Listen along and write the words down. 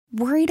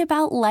Worried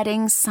about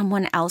letting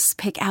someone else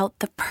pick out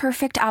the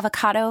perfect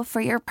avocado for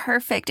your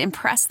perfect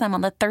impress them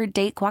on the third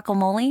date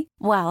guacamole?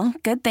 Well,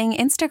 good thing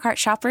Instacart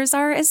shoppers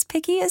are as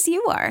picky as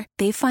you are.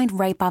 They find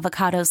ripe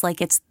avocados like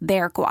it's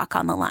their guac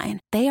on the line.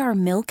 They are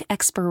milk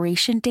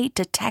expiration date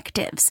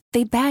detectives.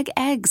 They bag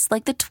eggs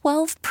like the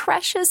 12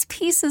 precious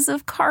pieces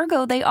of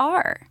cargo they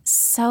are.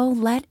 So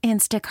let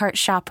Instacart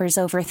shoppers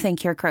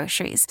overthink your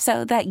groceries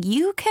so that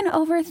you can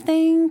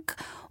overthink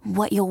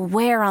what you'll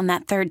wear on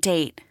that third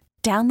date.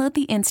 Download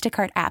the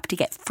Instacart app to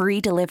get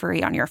free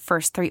delivery on your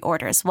first 3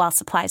 orders while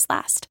supplies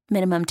last.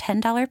 Minimum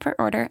 $10 per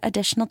order.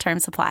 Additional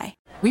terms apply.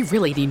 We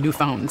really need new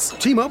phones.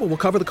 T-Mobile will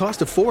cover the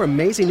cost of 4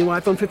 amazing new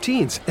iPhone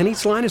 15s, and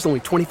each line is only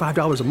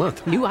 $25 a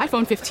month. New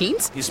iPhone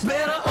 15s? It's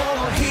better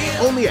over here.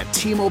 Only at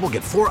T-Mobile,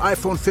 get 4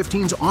 iPhone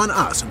 15s on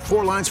us and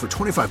 4 lines for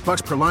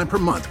 $25 per line per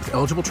month with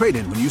eligible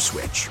trade-in when you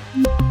switch.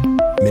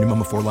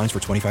 Minimum of 4 lines for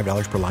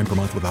 $25 per line per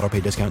month with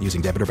autopay discount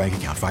using debit or bank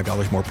account.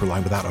 $5 more per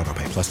line without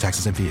autopay, plus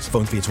taxes and fees.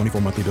 Phone fee at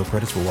 24 monthly bill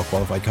credits for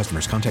well-qualified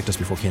customers. Contact us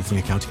before canceling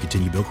account to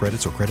continue bill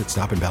credits or credit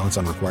stop and balance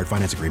on required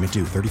finance agreement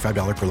due.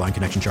 $35 per line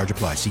connection charge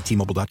applies. See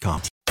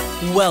T-Mobile.com.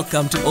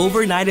 Welcome to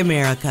Overnight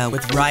America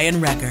with Ryan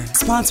Recker,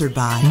 sponsored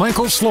by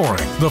Michael's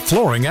Flooring, the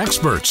flooring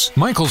experts.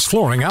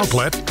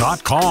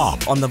 MichaelsFlooringOutlet.com.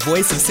 on the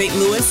voice of St.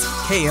 Louis,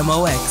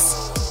 KMOX.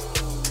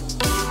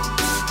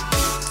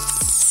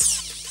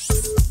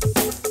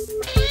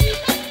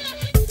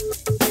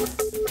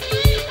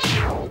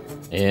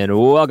 And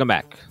welcome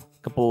back.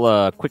 A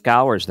couple quick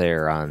hours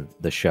there on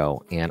the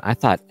show. And I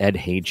thought Ed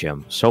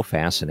Hajim, so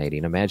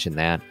fascinating. Imagine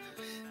that,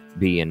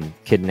 being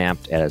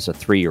kidnapped as a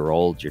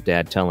 3-year-old, your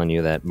dad telling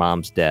you that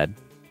mom's dead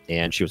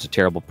and she was a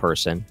terrible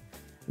person.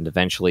 And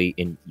eventually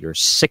in your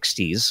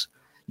 60s,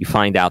 you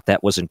find out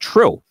that wasn't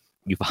true.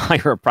 You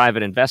hire a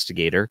private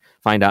investigator,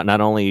 find out not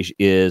only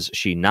is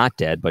she not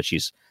dead, but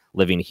she's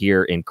living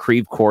here in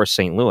Creve Coeur,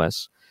 St.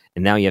 Louis.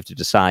 And now you have to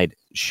decide,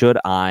 should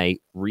I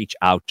reach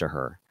out to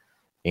her?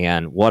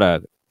 And what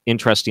a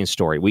interesting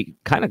story. We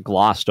kind of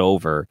glossed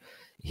over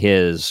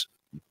his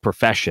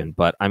profession,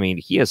 but I mean,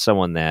 he is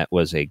someone that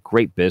was a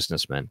great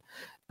businessman.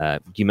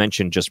 You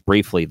mentioned just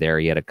briefly there,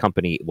 he had a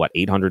company,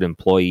 800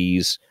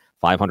 employees,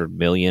 500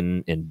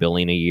 million in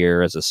billing a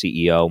year as a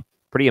CEO.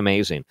 Pretty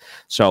amazing.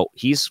 So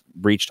he's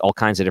reached all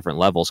kinds of different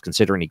levels,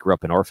 considering he grew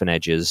up in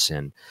orphanages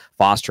and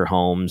foster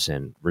homes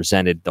and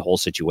resented the whole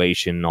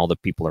situation. All the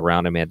people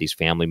around him had these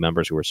family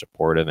members who were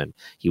supportive, and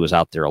he was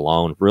out there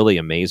alone. Really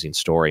amazing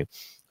story.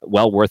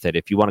 Well worth it.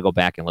 If you want to go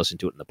back and listen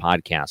to it in the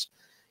podcast,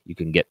 you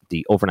can get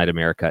the Overnight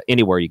America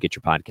anywhere you get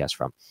your podcast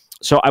from.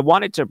 So I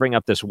wanted to bring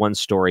up this one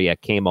story at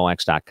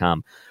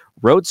KMOX.com.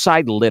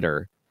 Roadside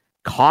litter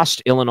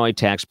cost Illinois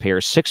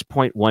taxpayers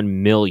 $6.1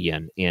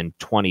 million in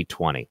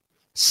 2020.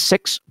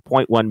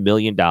 $6.1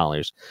 million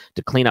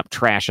to clean up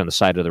trash on the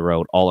side of the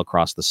road all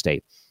across the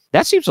state.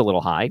 That seems a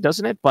little high,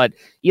 doesn't it? But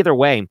either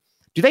way,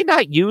 do they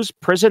not use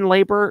prison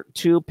labor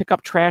to pick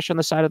up trash on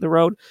the side of the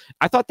road?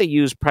 I thought they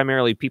used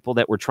primarily people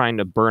that were trying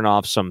to burn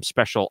off some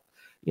special,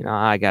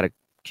 I got a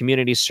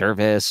community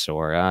service,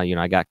 or,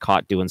 I got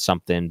caught doing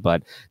something,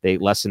 but they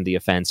lessened the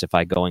offense if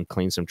I go and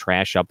clean some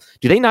trash up.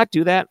 Do they not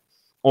do that?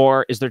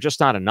 Or is there just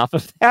not enough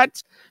of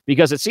that?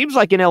 Because it seems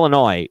like in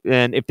Illinois,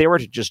 and if they were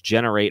to just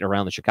generate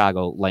around the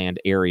Chicagoland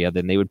area,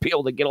 then they would be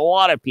able to get a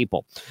lot of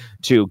people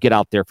to get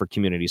out there for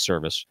community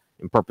service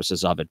and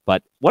purposes of it.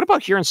 But what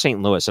about here in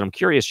St. Louis? And I'm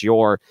curious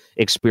your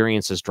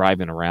experiences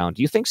driving around.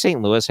 Do you think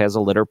St. Louis has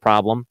a litter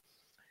problem?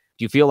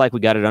 Do you feel like we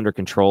got it under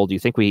control? Do you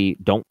think we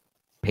don't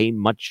pay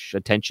much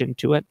attention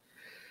to it?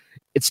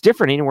 It's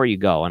different anywhere you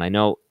go. And I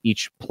know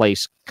each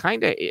place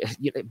kind of,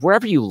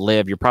 wherever you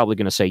live, you're probably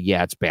going to say,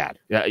 yeah, it's bad.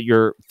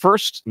 Your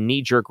first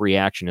knee-jerk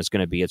reaction is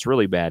going to be, it's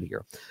really bad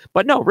here.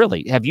 But no,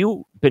 really, have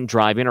you been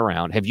driving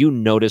around? Have you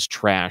noticed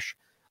trash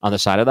on the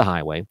side of the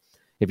highway?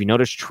 Have you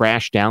noticed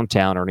trash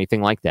downtown or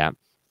anything like that?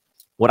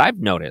 What I've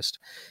noticed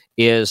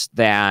is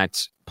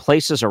that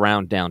places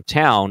around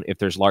downtown, if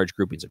there's large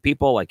groupings of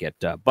people, like at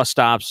bus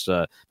stops,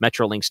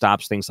 Metrolink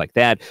stops, things like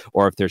that,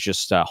 or if there's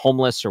just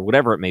homeless or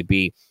whatever it may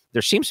be,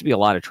 there seems to be a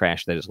lot of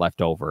trash that is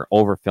left over,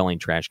 overfilling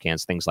trash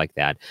cans, things like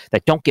that,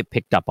 that don't get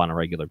picked up on a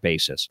regular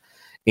basis.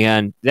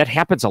 And that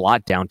happens a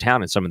lot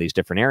downtown in some of these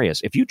different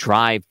areas. If you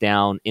drive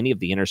down any of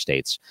the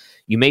interstates,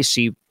 you may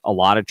see a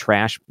lot of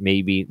trash,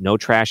 maybe no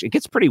trash. It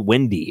gets pretty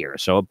windy here,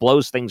 so it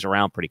blows things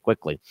around pretty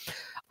quickly.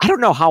 I don't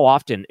know how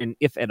often, and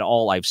if at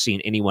all, I've seen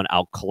anyone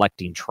out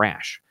collecting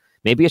trash.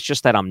 Maybe it's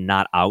just that I'm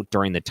not out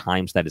during the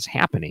times that is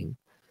happening.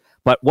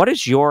 But what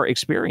is your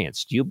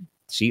experience? Do you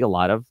see a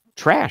lot of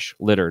trash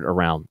littered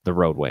around the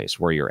roadways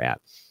where you're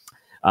at?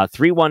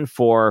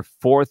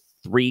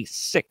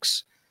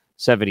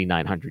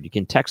 314-436-7900. You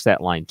can text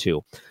that line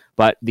too.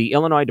 But the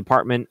Illinois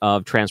Department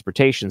of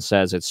Transportation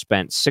says it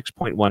spent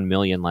 $6.1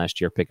 million last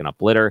year picking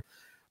up litter.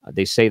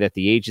 They say that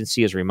the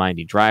agency is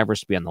reminding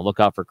drivers to be on the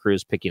lookout for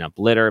crews picking up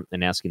litter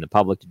and asking the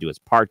public to do its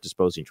part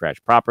disposing trash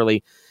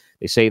properly.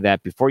 They say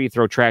that before you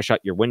throw trash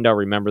out your window,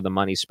 remember the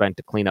money spent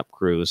to clean up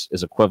crews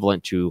is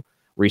equivalent to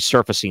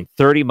resurfacing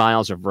 30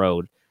 miles of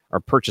road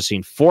or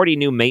purchasing 40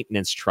 new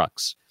maintenance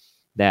trucks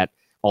that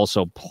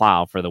also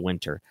plow for the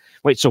winter.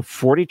 Wait, so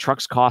 40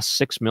 trucks cost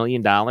 $6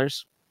 million?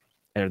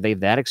 Are they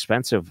that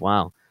expensive?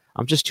 Wow.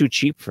 I'm just too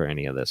cheap for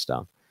any of this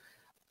stuff.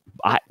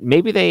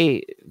 Maybe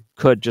they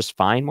could just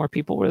find more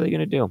people. What are they going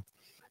to do?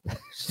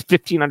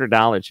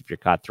 $1,500 if you're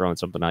caught throwing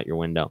something out your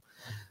window.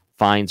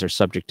 Fines are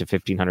subject to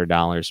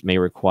 $1,500, may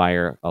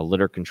require a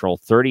litter control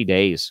 30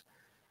 days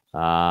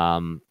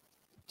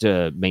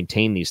to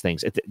maintain these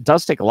things. It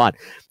does take a lot.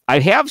 I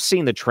have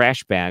seen the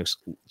trash bags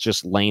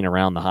just laying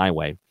around the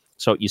highway.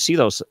 So you see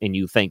those and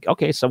you think,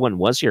 okay, someone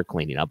was here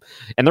cleaning up.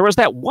 And there was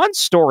that one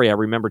story I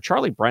remember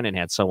Charlie Brennan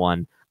had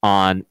someone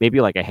on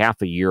maybe like a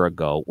half a year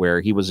ago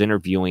where he was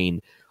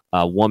interviewing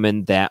a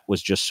woman that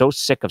was just so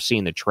sick of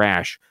seeing the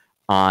trash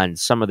on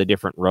some of the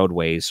different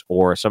roadways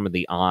or some of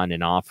the on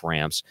and off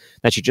ramps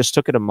that she just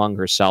took it among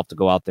herself to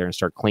go out there and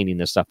start cleaning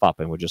this stuff up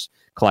and would just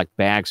collect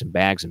bags and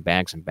bags and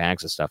bags and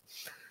bags of stuff.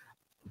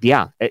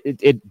 Yeah,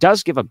 it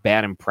does give a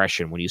bad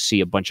impression when you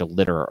see a bunch of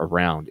litter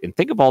around. And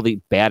think of all the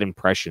bad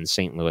impressions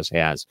St. Louis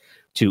has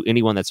to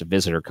anyone that's a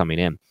visitor coming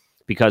in,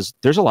 because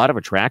there's a lot of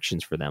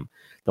attractions for them.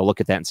 They'll look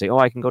at that and say, oh,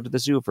 I can go to the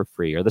zoo for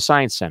free or the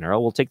science center. Oh,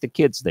 we'll take the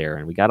kids there.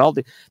 And we got all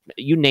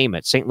you name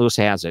it. St. Louis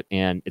has it.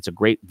 And it's a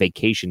great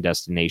vacation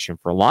destination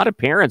for a lot of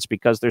parents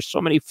because there's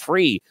so many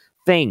free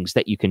things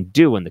that you can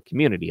do in the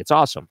community. It's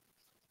awesome.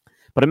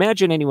 But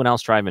imagine anyone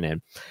else driving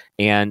in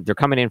and they're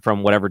coming in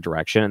from whatever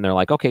direction and they're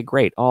like, okay,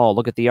 great. Oh,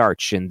 look at the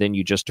arch. And then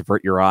you just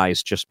divert your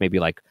eyes just maybe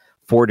like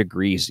 4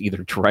 degrees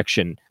either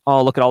direction.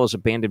 Oh, look at all those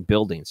abandoned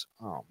buildings.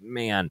 Oh,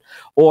 man.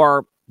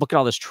 Or look at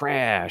all this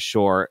trash.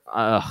 Or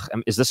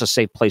is this a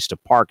safe place to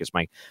park? Is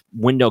my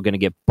window going to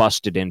get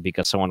busted in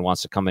because someone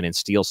wants to come in and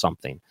steal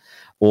something?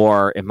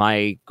 Or am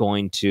I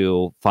going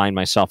to find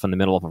myself in the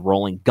middle of a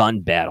rolling gun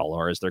battle?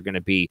 Or is there going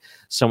to be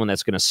someone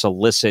that's going to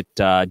solicit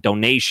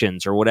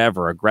donations or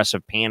whatever,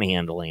 aggressive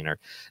panhandling? Or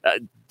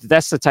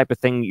that's the type of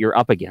thing you're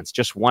up against.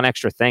 Just one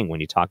extra thing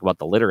when you talk about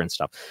the litter and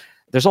stuff.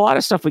 There's a lot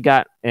of stuff we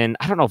got, and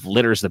I don't know if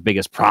litter is the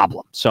biggest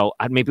problem. So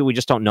maybe we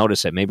just don't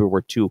notice it. Maybe we're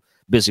too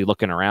busy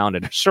looking around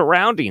at our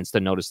surroundings to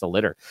notice the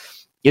litter.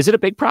 Is it a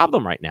big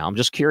problem right now? I'm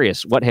just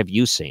curious. What have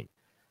you seen?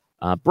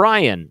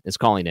 Brian is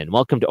calling in.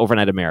 Welcome to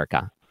Overnight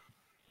America.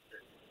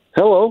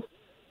 Hello.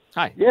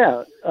 Hi.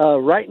 Yeah.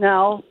 Right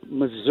now,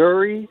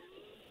 Missouri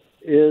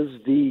is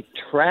the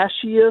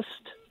trashiest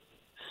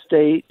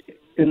state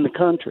in the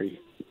country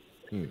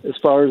as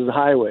far as the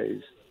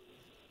highways.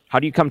 How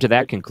do you come to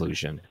that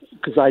conclusion?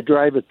 Because I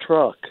drive a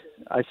truck.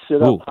 I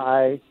sit up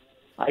high.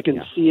 I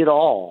can see it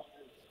all.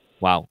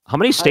 Wow. How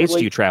many states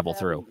do you travel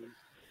through?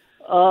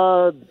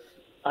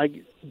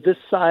 This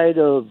side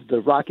of the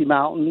Rocky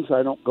Mountains.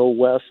 I don't go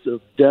west of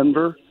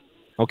Denver.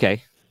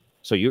 Okay.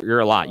 So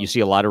you're a lot. You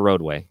see a lot of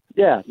roadway.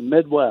 Yeah,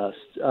 Midwest.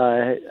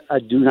 I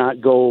do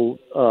not go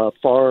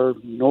far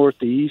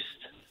northeast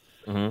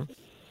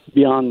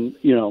beyond,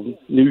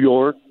 New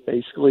York,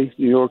 basically,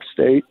 New York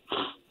State.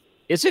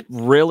 Is it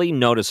really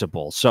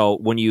noticeable? So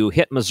when you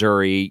hit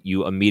Missouri,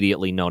 you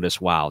immediately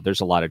notice, wow, there's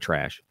a lot of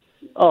trash.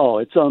 Oh,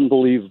 it's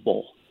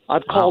unbelievable.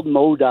 I've called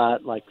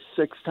MoDOT like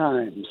 6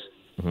 times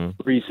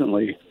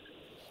recently.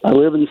 I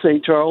live in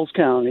St. Charles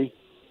County.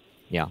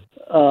 Yeah.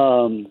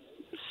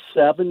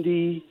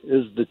 70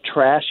 is the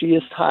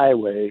trashiest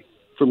highway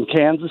from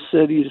Kansas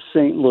City to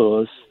St.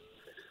 Louis.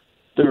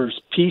 There's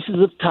pieces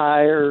of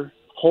tire,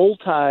 whole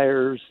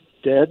tires,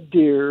 dead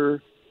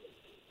deer,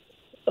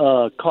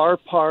 car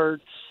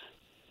parts.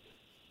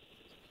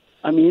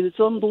 I mean, it's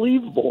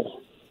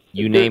unbelievable.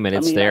 You name it,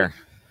 it's there.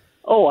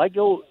 I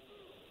go.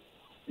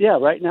 Yeah,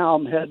 right now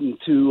I'm heading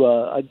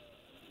to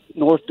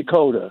North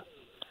Dakota,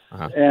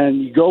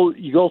 and you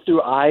go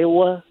through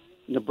Iowa,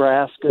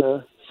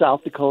 Nebraska,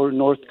 South Dakota,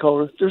 North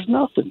Dakota. There's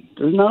nothing.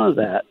 There's none of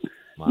that.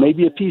 Wow.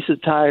 Maybe a piece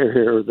of tire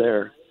here or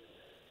there.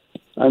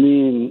 I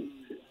mean,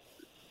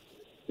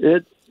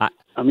 it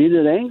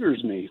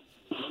angers me.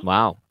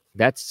 Wow.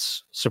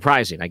 That's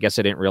surprising. I guess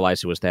I didn't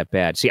realize it was that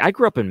bad. See, I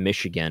grew up in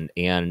Michigan,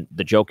 and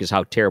the joke is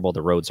how terrible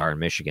the roads are in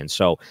Michigan.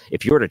 So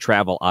if you were to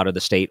travel out of the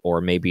state,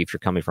 or maybe if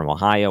you're coming from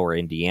Ohio or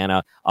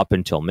Indiana up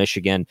until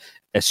Michigan,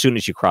 as soon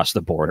as you cross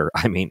the border,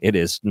 I mean, it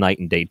is night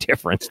and day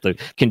difference, the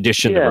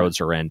condition the roads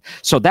are in.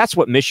 So that's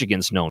what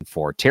Michigan's known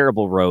for.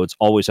 Terrible roads,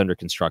 always under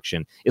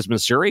construction. Is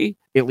Missouri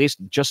at least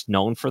just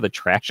known for the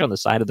trash on the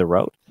side of the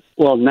road?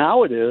 Well,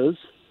 now it is.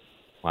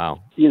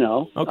 Wow.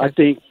 Okay. I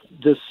think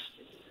this...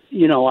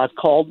 I've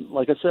called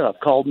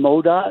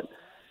MoDOT,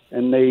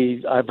 and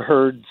I've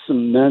heard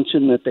some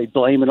mention that they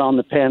blame it on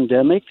the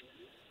pandemic,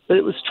 but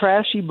it was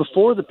trashy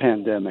before the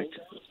pandemic.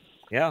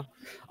 Yeah.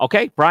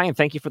 Okay, Brian,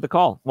 thank you for the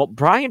call. Well,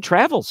 Brian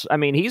travels. I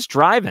mean, he's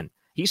driving.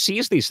 He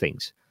sees these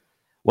things.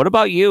 What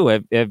about you?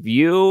 Have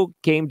you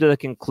came to the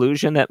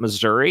conclusion that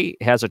Missouri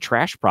has a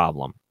trash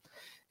problem,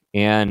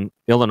 and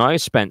Illinois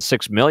spent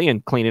 $6 million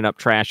cleaning up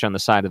trash on the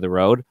side of the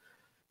road?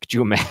 Could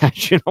you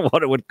imagine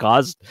what it would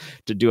cost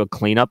to do a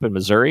cleanup in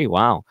Missouri?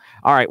 Wow.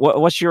 All right.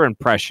 What's your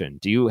impression?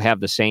 Do you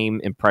have the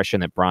same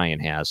impression that Brian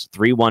has?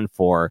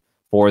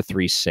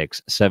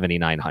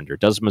 314-436-7900.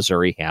 Does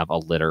Missouri have a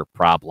litter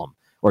problem?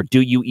 Or do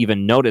you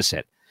even notice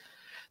it?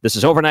 This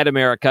is Overnight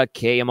America,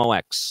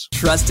 KMOX.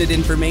 Trusted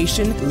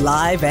information,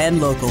 live and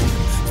local.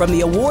 From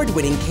the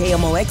award-winning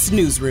KMOX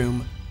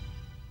Newsroom.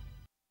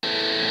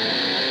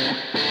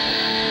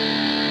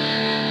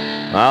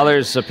 Well,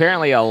 there's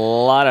apparently a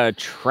lot of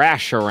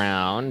trash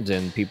around,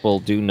 and people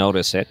do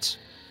notice it.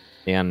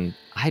 And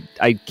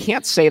I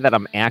can't say that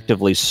I'm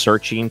actively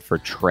searching for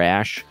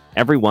trash.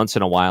 Every once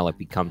in a while, it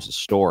becomes a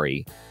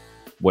story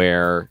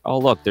where, oh,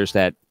 look, there's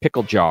that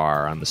pickle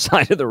jar on the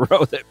side of the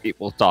road that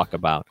people talk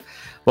about.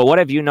 But what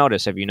have you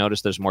noticed? Have you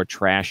noticed there's more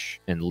trash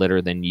and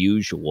litter than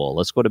usual?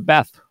 Let's go to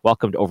Beth.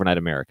 Welcome to Overnight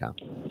America.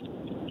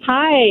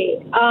 Hi.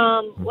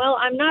 Well,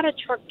 I'm not a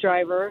truck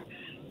driver,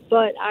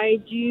 but I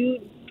do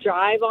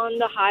drive on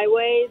the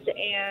highways,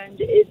 and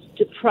it's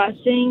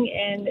depressing,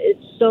 and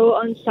it's so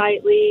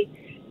unsightly,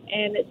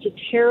 and it's a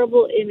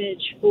terrible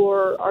image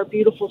for our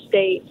beautiful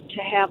state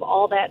to have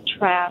all that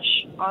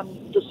trash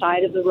on the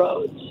side of the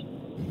roads.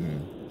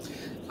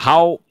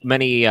 How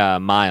many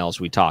miles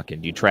we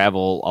talking? Do you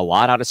travel a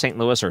lot out of St.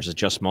 Louis, or is it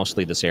just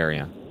mostly this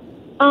area?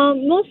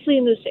 Mostly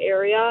in this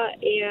area,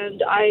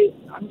 and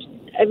I'm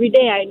every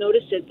day I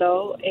notice it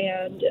though,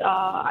 and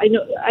I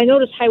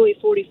notice Highway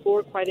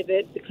 44 quite a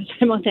bit because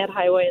I'm on that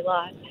highway a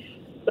lot.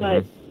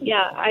 But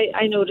yeah,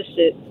 I notice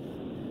it.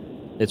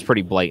 It's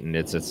pretty blatant.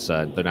 It's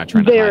they're not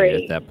trying to hide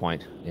it at that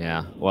point.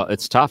 Yeah. Well,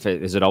 it's tough.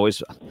 Is it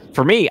always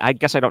for me? I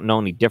guess I don't know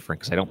any different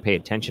because I don't pay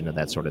attention to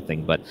that sort of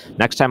thing. But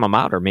next time I'm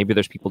out, or maybe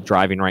there's people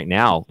driving right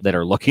now that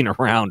are looking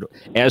around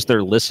as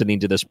they're listening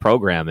to this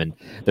program and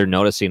they're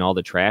noticing all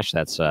the trash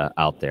that's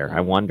out there.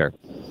 I wonder.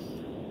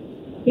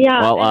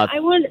 Yeah. Well, I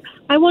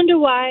wonder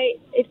why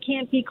it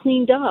can't be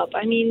cleaned up.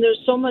 I mean,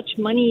 there's so much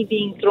money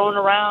being thrown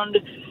around.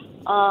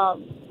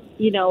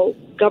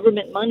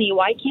 Government money.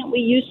 Why can't we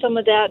use some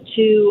of that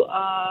to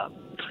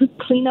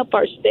clean up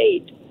our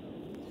state?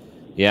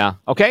 Yeah.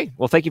 Okay.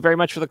 Well, thank you very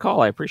much for the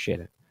call. I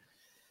appreciate it.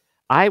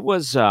 I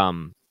was, I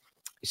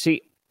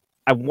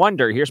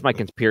wonder, here's my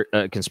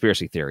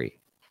conspiracy theory.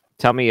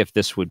 Tell me if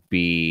this would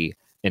be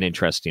an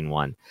interesting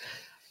one.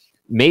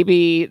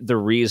 Maybe the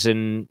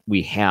reason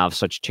we have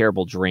such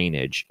terrible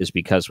drainage is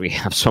because we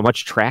have so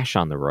much trash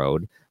on the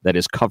road that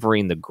is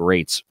covering the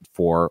grates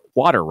for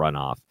water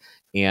runoff,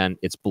 and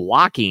it's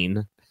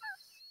blocking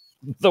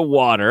the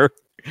water,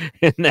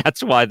 and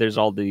that's why there's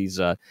all these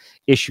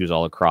issues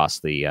all across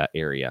the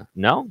area.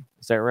 No?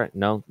 Is that right?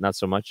 No, not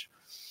so much.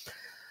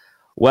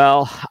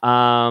 Well,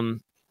 I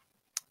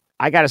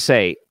got to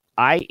say,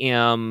 I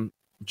am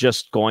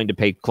just going to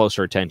pay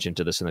closer attention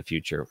to this in the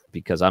future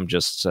because I'm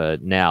just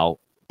now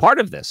part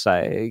of this.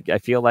 I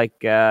feel like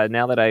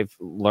now that I've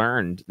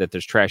learned that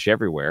there's trash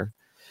everywhere,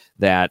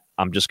 that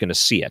I'm just going to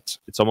see it.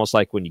 It's almost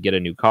like when you get a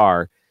new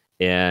car,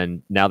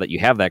 and now that you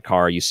have that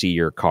car, you see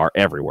your car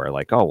everywhere.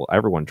 Like, oh, well,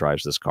 everyone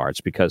drives this car. It's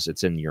because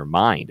it's in your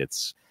mind.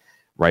 It's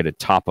right at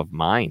top of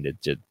mind.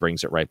 It just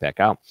brings it right back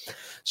out.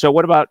 So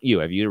what about you?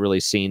 Have you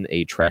really seen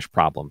a trash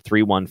problem?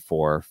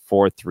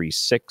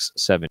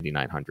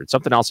 314-436-7900.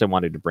 Something else I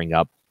wanted to bring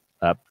up,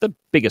 the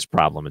biggest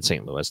problem in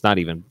St. Louis, not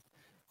even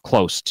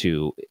close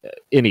to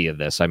any of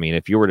this. I mean,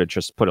 if you were to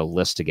just put a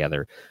list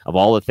together of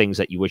all the things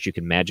that you wish you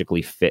could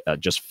magically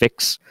just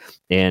fix,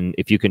 and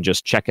if you can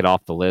just check it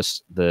off the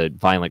list, the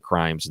violent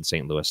crimes in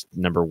St. Louis,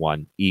 number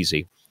one,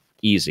 easy.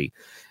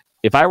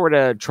 If I were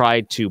to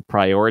try to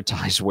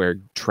prioritize where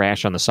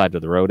trash on the side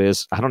of the road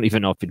is, I don't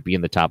even know if it'd be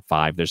in the top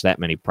 5. There's that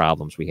many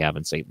problems we have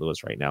in St.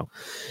 Louis right now.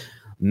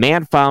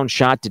 Man found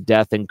shot to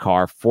death in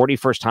car,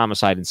 41st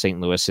homicide in St.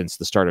 Louis since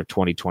the start of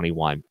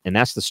 2021. And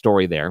that's the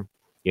story there.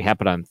 It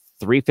happened on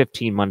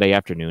 3:15 Monday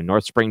afternoon,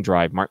 North Spring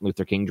Drive, Martin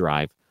Luther King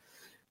Drive.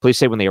 Police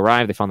say when they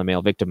arrived, they found the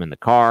male victim in the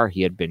car.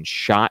 He had been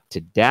shot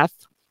to death.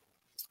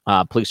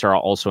 Police are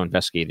also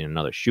investigating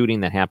another shooting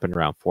that happened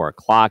around 4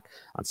 o'clock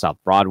on South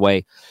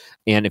Broadway.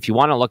 And if you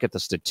want to look at the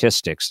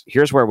statistics,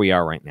 here's where we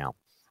are right now.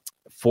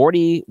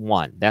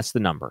 41, that's the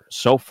number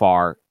so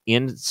far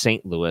in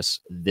St. Louis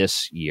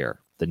this year.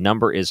 The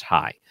number is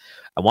high.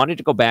 I wanted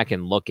to go back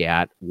and look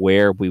at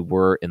where we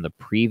were in the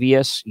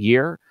previous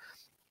year.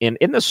 And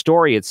in the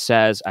story, it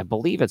says, I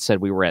believe it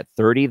said we were at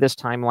 30 this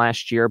time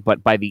last year,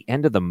 but by the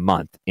end of the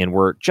month, and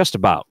we're just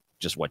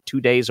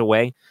 2 days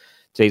away.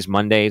 Today's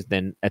Monday.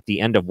 Then at the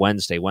end of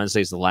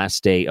Wednesday's the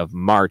last day of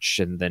March,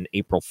 and then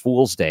April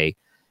Fool's Day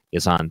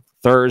is on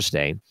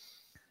Thursday.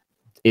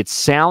 It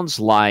sounds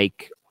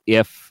like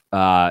if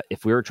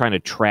we were trying to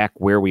track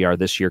where we are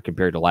this year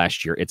compared to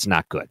last year, it's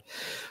not good.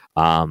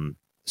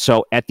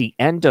 So at the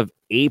end of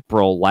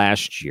April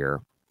last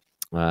year,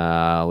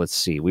 let's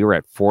see, we were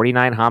at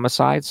 49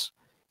 homicides,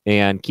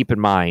 and keep in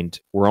mind,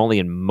 we're only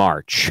in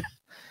March.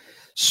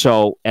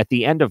 So at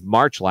the end of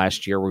March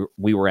last year,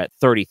 we were at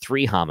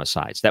 33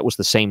 homicides. That was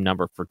the same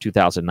number for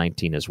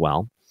 2019 as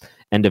well.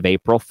 End of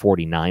April,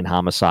 49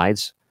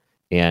 homicides,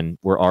 and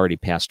we're already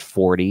past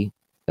 40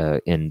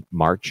 in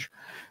March.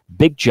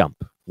 Big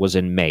jump was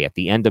in May. At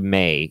the end of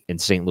May in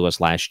St. Louis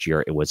last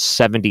year, it was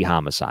 70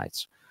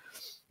 homicides.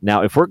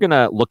 Now, if we're going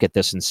to look at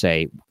this and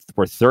say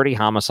we're 30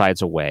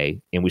 homicides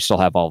away and we still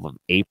have all of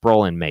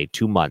April and May,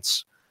 2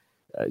 months,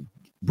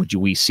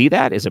 we see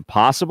that? Is it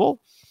possible?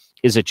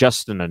 Is it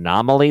just an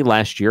anomaly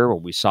last year where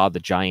we saw the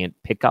giant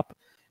pickup?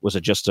 Was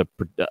it just a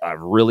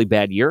really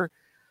bad year?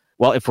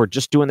 Well, if we're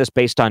just doing this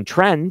based on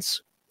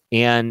trends,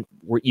 and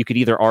you could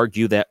either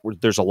argue that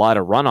there's a lot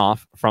of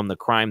runoff from the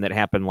crime that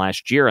happened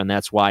last year, and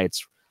that's why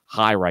it's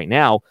high right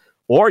now,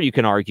 or you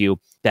can argue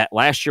that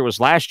last year was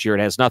last year.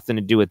 It has nothing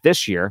to do with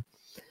this year.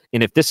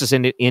 And if this is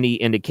any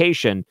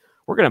indication,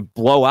 we're going to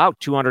blow out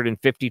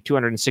 250,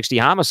 260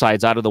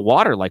 homicides out of the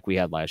water like we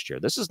had last year.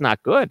 This is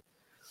not good.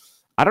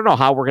 I don't know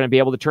how we're going to be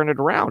able to turn it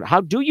around.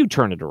 How do you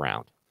turn it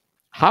around?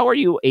 How are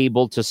you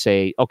able to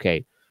say,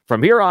 okay,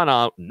 from here on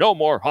out, no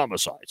more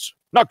homicides?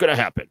 Not going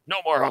to happen. No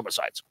more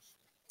homicides.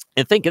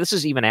 And think this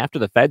is even after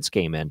the feds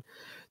came in.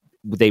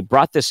 They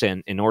brought this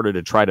in order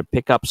to try to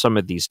pick up some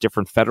of these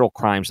different federal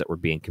crimes that were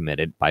being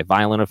committed by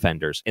violent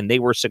offenders, and they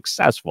were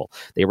successful.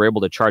 They were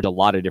able to charge a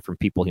lot of different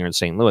people here in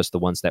St. Louis, the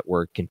ones that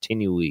were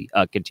continually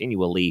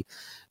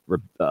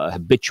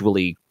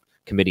habitually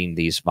committing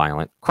these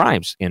violent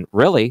crimes. And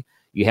really,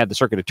 you had the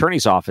circuit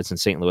attorney's office in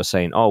St. Louis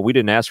saying, "Oh, we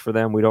didn't ask for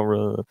them. We don't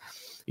really,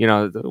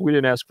 we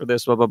didn't ask for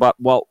this." Blah blah blah.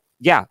 Well,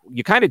 yeah,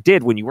 you kind of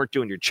did when you weren't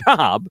doing your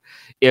job.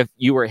 If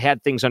you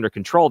had things under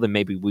control, then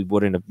maybe we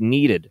wouldn't have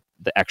needed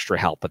the extra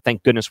help. But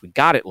thank goodness we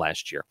got it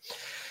last year.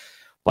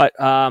 But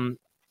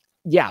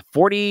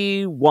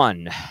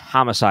 41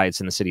 homicides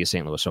in the city of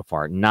St. Louis so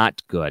far.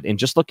 Not good. And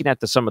just looking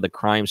at some of the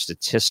crime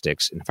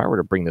statistics, and if I were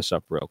to bring this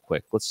up real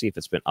quick, let's see if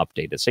it's been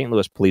updated. St.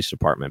 Louis Police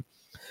Department,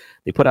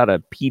 they put out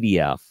a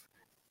PDF.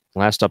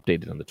 Last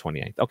updated on the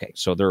 28th. Okay,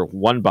 so they're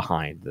one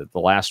behind. The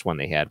last one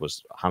they had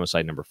was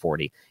homicide number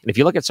 40. And if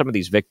you look at some of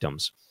these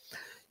victims,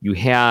 you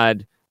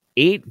had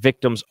 8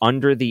 victims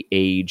under the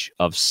age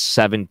of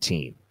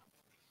 17.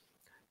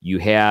 You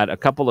had a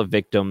couple of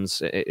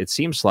victims. It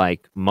seems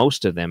like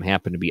most of them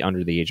happen to be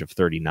under the age of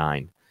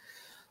 39.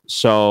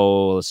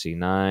 So let's see,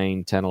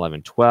 9, 10,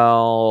 11,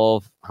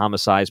 12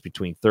 homicides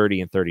between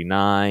 30 and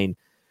 39.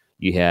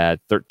 You had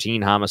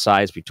 13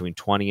 homicides between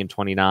 20 and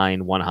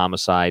 29, 1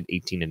 homicide,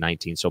 18 and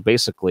 19. So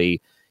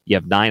basically, you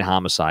have 9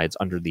 homicides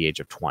under the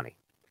age of 20.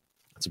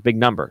 It's a big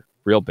number,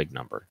 real big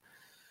number.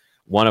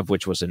 One of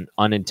which was an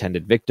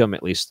unintended victim,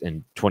 at least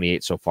in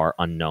 28 so far,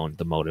 unknown,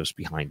 the motives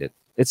behind it.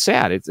 It's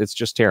sad. It's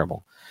just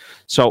terrible.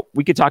 So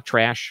we could talk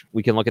trash.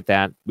 We can look at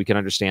that. We can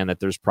understand that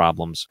there's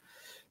problems.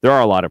 There are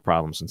a lot of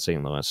problems in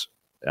St. Louis.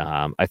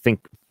 I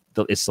think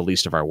it's the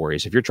least of our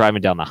worries. If you're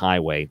driving down the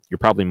highway, you're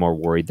probably more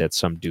worried that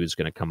some dude's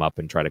going to come up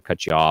and try to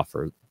cut you off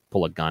or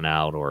pull a gun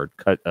out or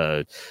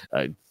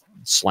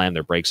slam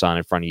their brakes on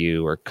in front of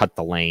you or cut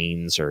the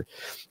lanes or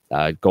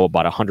go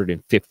about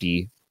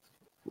 150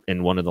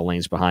 in one of the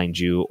lanes behind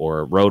you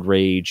or road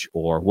rage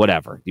or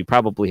whatever. You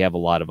probably have a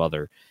lot of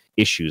other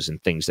issues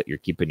and things that you're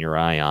keeping your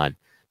eye on.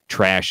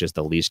 Trash is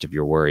the least of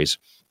your worries.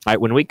 All right,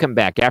 when we come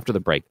back after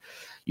the break,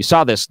 you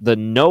saw this, the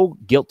no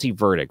guilty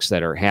verdicts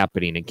that are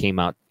happening and came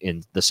out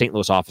in the St.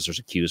 Louis officers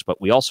accused,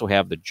 but we also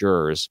have the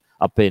jurors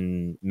up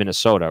in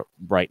Minnesota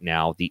right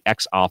now, the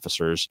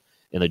ex-officers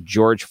in the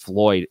George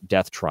Floyd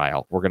death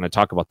trial. We're going to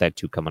talk about that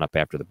too coming up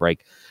after the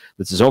break.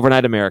 This is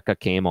Overnight America,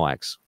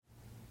 KMOX.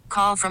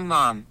 Call from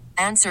mom.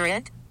 Answer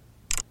it.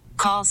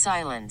 Call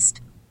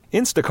silenced.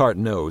 Instacart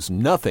knows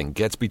nothing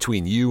gets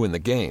between you and the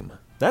game.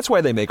 That's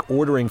why they make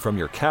ordering from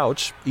your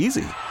couch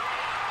easy.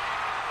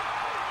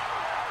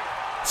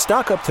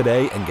 Stock up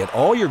today and get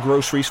all your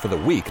groceries for the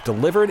week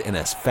delivered in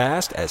as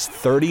fast as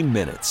 30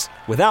 minutes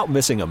without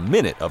missing a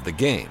minute of the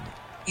game.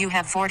 You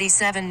have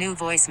 47 new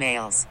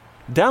voicemails.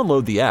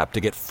 Download the app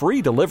to get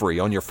free delivery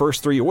on your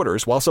first 3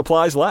 orders while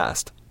supplies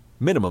last.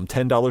 Minimum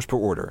 $10 per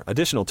order.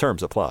 Additional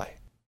terms apply.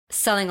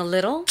 Selling a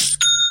little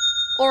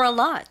or a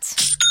lot?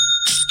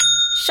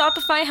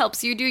 Shopify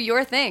helps you do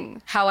your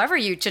thing, however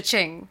you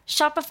cha-ching.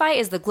 Shopify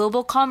is the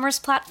global commerce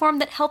platform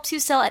that helps you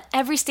sell at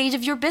every stage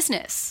of your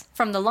business.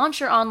 From the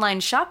launch your online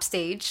shop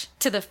stage,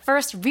 to the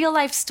first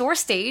real-life store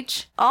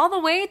stage, all the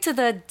way to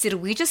the did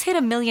we just hit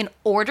 1 million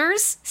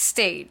orders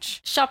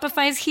stage.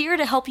 Shopify's here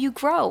to help you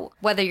grow.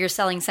 Whether you're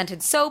selling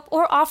scented soap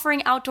or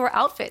offering outdoor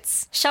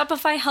outfits,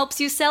 Shopify helps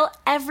you sell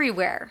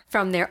everywhere.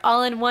 From their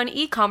all-in-one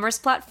e-commerce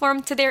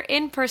platform to their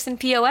in-person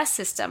POS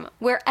system,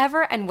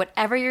 wherever and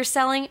whatever you're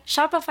selling,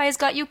 Shopify's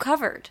got you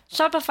covered.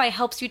 Shopify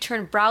helps you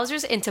turn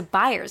browsers into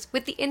buyers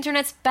with the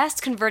internet's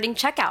best converting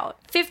checkout.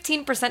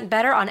 15%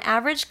 better on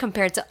average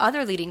compared to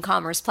other leading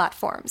commerce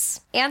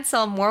platforms. And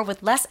sell more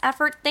with less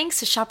effort thanks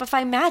to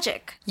Shopify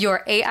Magic,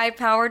 your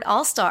AI-powered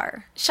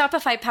all-star.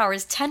 Shopify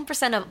powers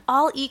 10% of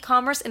all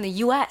e-commerce in the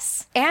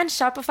U.S. And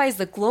Shopify is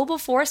the global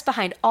force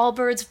behind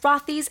Allbirds,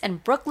 Rothy's,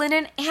 and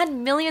Brooklinen,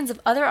 and millions of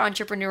other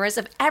entrepreneurs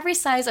of every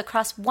size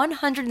across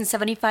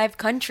 175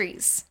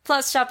 countries.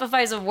 Plus,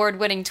 Shopify's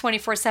award-winning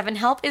 24/7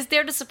 help is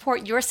there to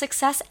support your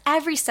success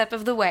every step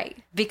of the way.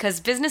 Because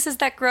businesses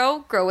that grow,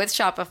 grow with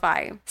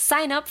Shopify.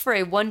 Sign up for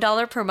a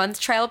 $1 per month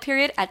trial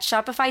period at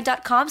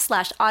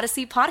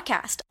shopify.com/Odyssey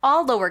Podcast,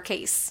 all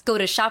lowercase. Go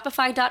to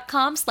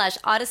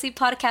shopify.com/Odyssey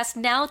Podcast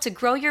now to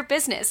grow your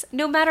business,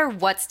 no matter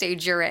what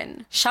stage you're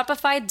in.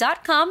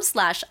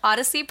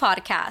 Shopify.com/Odyssey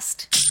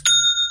Podcast.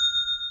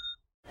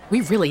 We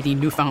really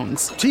need new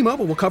phones.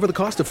 T-Mobile will cover the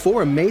cost of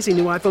 4 amazing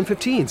new iPhone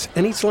 15s,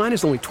 and each line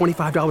is only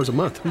 $25 a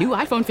month. New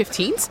iPhone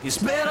 15s? It's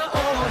better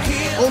over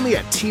here. Only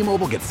at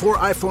T-Mobile, get 4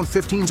 iPhone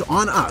 15s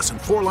on us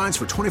and 4 lines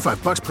for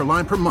 $25 per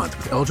line per month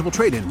with eligible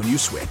trade-in when you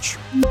switch.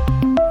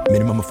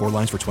 Minimum of 4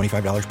 lines for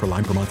 $25 per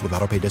line per month with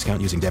autopay discount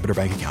using debit or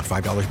bank account.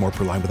 $5 more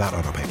per line without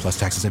autopay, plus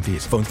taxes and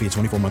fees. Phone fee at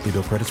 24 monthly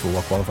bill credits for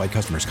well-qualified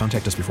customers.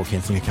 Contact us before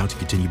canceling account to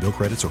continue bill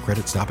credits or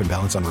credit stop and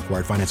balance on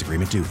required finance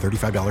agreement due.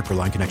 $35 per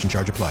line connection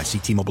charge applies. See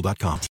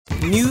T-Mobile.com.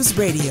 News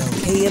Radio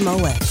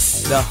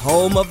KMOX, the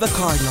home of the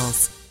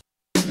Cardinals.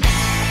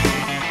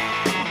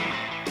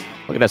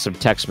 Looking at some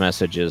text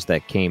messages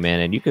that came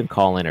in, and you can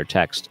call in or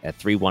text at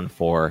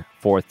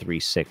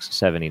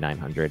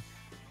 314-436-7900.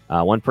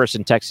 One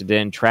person texted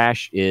in,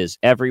 trash is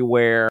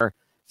everywhere,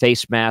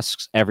 face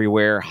masks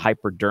everywhere,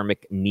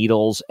 hypodermic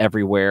needles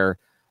everywhere.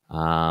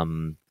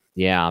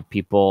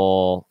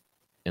 People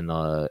in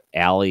the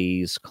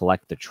alleys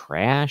collect the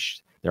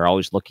trash. They're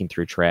always looking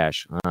through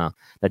trash.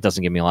 That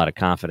doesn't give me a lot of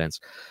confidence.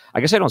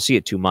 I guess I don't see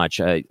it too much.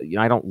 I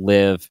don't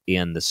live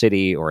in the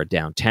city or a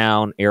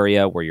downtown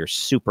area where you're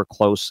super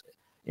close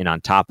and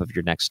on top of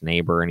your next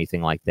neighbor or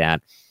anything like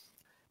that.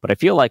 But I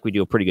feel like we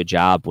do a pretty good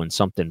job when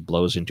something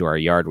blows into our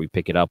yard. We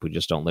pick it up. We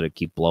just don't let it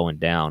keep blowing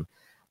down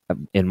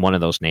in one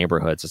of those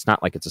neighborhoods. It's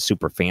not like it's a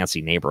super fancy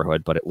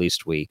neighborhood, but at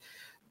least we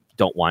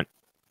don't want,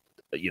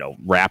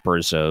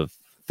 wrappers of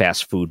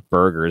fast food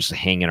burgers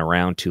hanging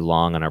around too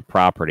long on our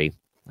property.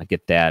 I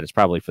get that. It's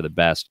probably for the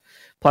best.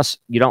 Plus,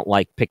 you don't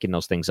like picking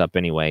those things up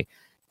anyway.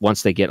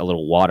 Once they get a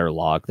little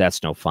waterlogged,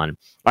 that's no fun.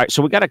 All right,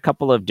 so we got a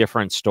couple of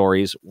different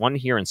stories. One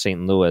here in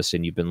St. Louis,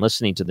 and you've been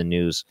listening to the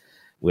news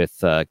with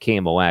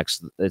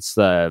KMOX. It's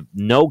the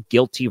no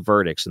guilty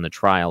verdicts in the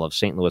trial of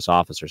St. Louis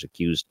officers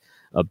accused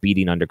of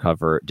beating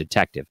undercover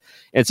detective.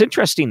 And it's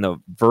interesting the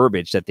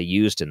verbiage that they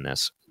used in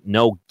this,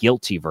 no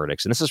guilty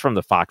verdicts. And this is from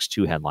the Fox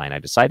 2 headline. I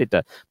decided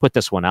to put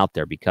this one out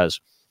there because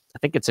I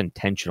think it's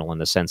intentional in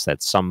the sense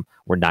that some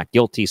were not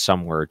guilty,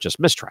 some were just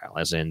mistrial,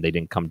 as in they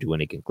didn't come to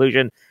any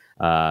conclusion.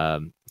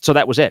 So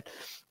that was it.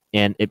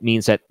 And it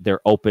means that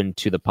they're open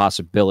to the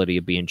possibility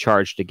of being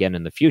charged again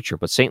in the future.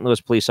 But St. Louis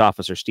police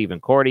officer Stephen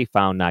Cordy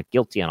found not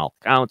guilty on all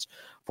counts.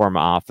 Former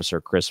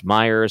officer Chris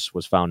Myers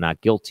was found not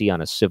guilty on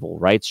a civil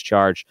rights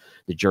charge.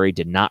 The jury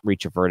did not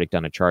reach a verdict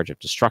on a charge of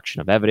destruction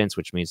of evidence,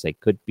 which means they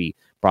could be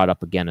brought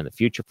up again in the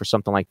future for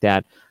something like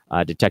that.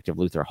 Detective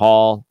Luther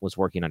Hall was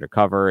working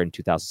undercover in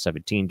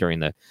 2017 during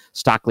the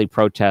Stockley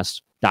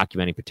protests,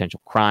 documenting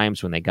potential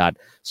crimes when they got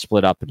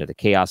split up into the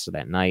chaos of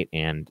that night.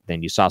 And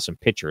then you saw some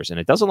pictures, and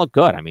it doesn't look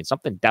good. I mean,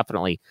 something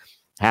definitely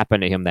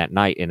happened to him that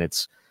night, and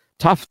it's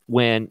tough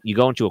when you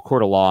go into a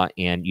court of law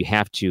and you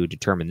have to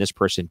determine this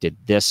person did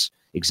this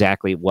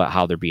exactly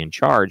how they're being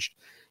charged,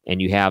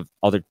 and you have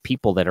other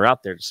people that are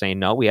out there saying,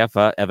 no, we have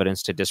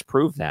evidence to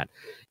disprove that.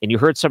 And you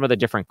heard some of the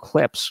different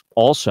clips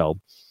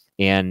also,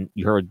 and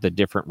you heard the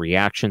different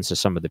reactions to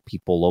some of the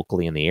people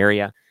locally in the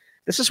area.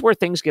 This is where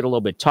things get a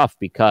little bit tough,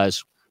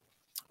 because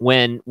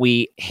when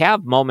we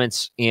have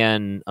moments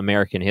in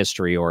American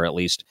history, or at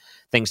least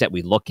things that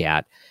we look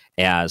at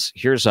as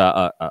here's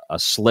a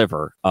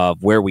sliver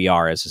of where we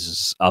are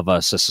as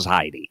a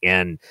society,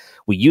 and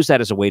we use that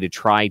as a way to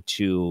try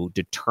to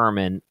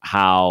determine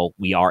how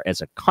we are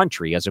as a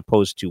country, as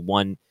opposed to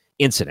one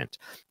incident.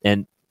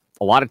 And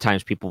a lot of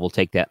times people will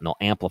take that and they'll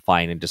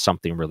amplify it into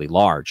something really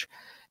large,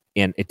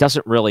 and it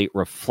doesn't really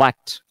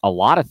reflect a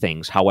lot of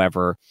things.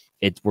 However,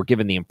 we're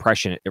given the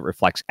impression it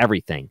reflects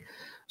everything.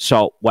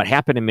 So what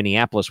happened in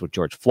Minneapolis with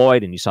George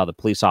Floyd, and you saw the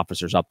police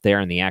officers up there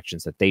and the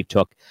actions that they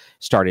took,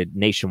 started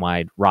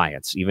nationwide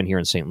riots. Even here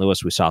in St.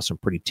 Louis, we saw some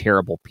pretty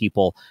terrible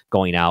people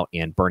going out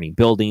and burning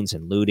buildings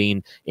and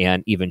looting,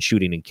 and even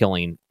shooting and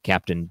killing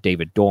Captain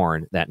David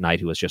Dorn that night,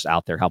 who was just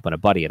out there helping a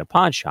buddy at a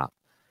pawn shop.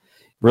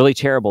 Really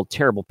terrible,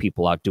 terrible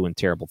people out doing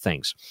terrible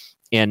things.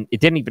 And it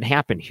didn't even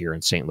happen here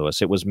in St.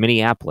 Louis. It was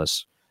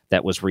Minneapolis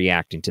that was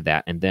reacting to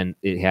that, and then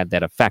it had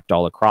that effect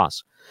all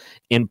across.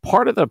 And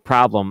part of the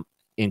problem,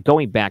 in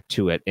going back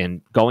to it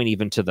and going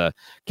even to the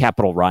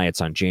Capitol riots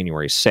on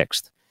January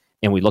 6th,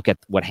 and we look at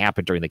what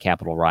happened during the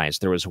Capitol riots,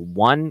 there was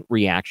one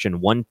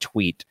reaction, one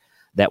tweet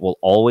that will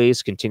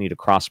always continue to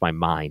cross my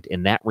mind.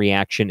 And that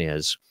reaction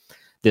is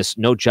this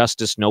no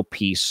justice, no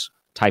peace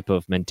type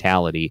of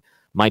mentality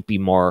might be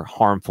more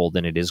harmful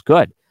than it is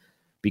good.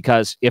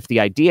 Because if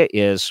the idea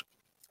is,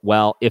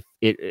 well, if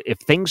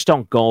things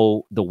don't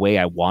go the way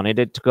I wanted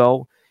it to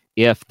go,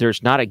 if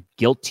there's not a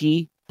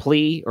guilty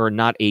plea or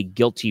not a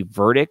guilty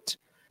verdict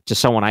to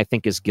someone I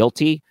think is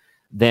guilty,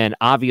 then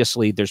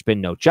obviously there's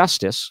been no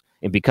justice.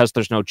 And because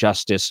there's no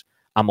justice,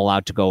 I'm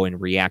allowed to go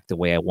and react the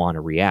way I want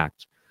to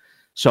react.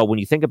 So when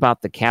you think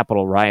about the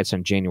Capitol riots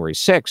on January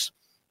 6th,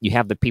 you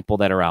have the people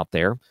that are out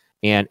there,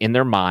 and in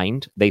their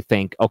mind, they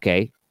think,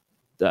 okay,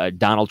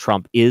 Donald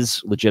Trump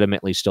is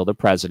legitimately still the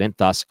president.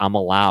 Thus, I'm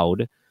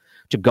allowed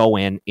to go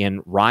in and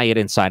riot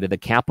inside of the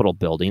Capitol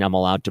building. I'm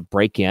allowed to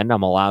break in.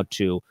 I'm allowed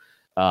to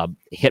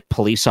hit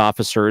police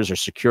officers or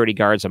security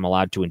guards. I'm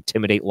allowed to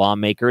intimidate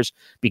lawmakers,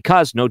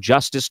 because no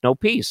justice, no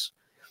peace.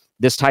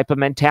 this type of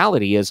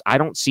mentality is, I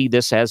don't see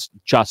this as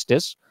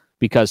justice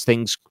because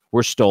things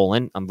were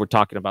stolen. We're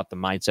talking about the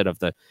mindset of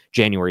the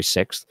January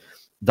 6th.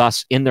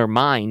 Thus, in their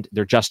mind,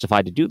 they're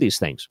justified to do these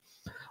things.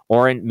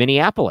 Or in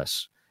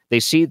Minneapolis, they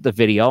see the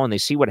video and they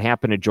see what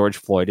happened to George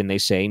Floyd and they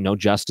say, no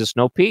justice,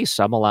 no peace.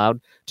 I'm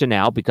allowed to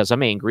now, because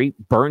I'm angry,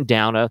 burn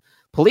down a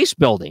police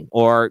building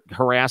or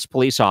harass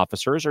police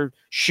officers or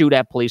shoot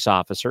at police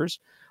officers.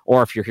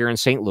 Or if you're here in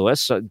St.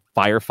 Louis,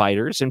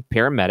 firefighters and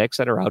paramedics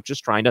that are out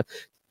just trying to,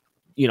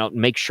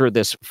 make sure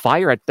this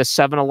fire at the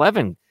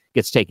 7-Eleven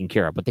gets taken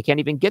care of. But they can't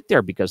even get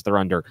there because they're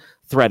under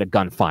threat of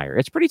gunfire.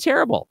 It's pretty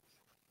terrible.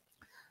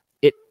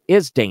 It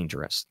is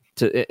dangerous.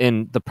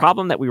 And the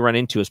problem that we run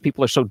into is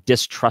people are so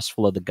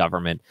distrustful of the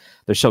government.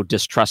 They're so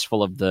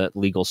distrustful of the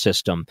legal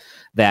system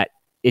that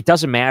it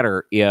doesn't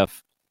matter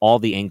if all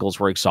the angles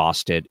were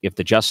exhausted, if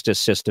the justice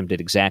system did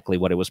exactly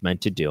what it was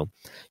meant to do.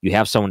 You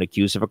have someone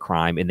accused of a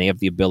crime and they have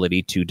the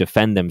ability to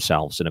defend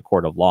themselves in a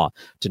court of law,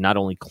 to not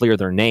only clear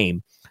their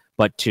name,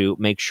 but to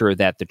make sure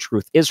that the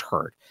truth is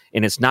heard.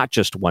 And it's not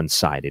just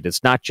one-sided.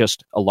 It's not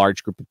just a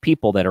large group of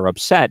people that are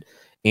upset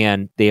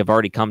and they have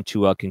already come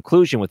to a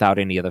conclusion without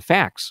any of the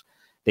facts.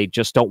 They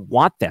just don't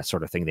want that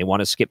sort of thing. They want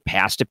to skip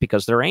past it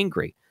because they're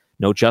angry.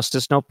 No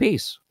justice, no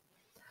peace.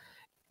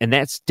 And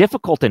that's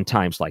difficult in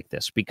times like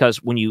this,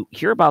 because when you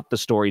hear about the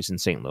stories in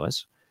St.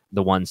 Louis,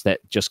 the ones that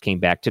just came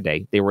back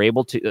today, they were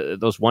able to,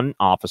 those one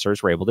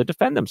officers were able to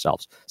defend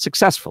themselves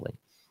successfully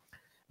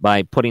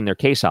by putting their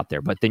case out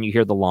there. But then you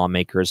hear the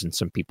lawmakers and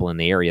some people in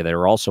the area that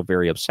are also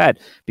very upset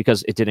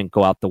because it didn't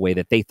go out the way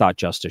that they thought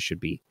justice should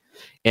be.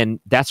 And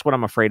that's what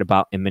I'm afraid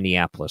about in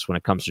Minneapolis when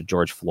it comes to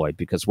George Floyd,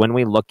 because when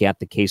we look at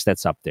the case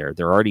that's up there,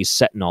 they're already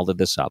setting all of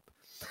this up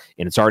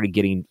and it's already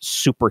getting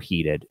super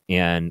heated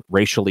and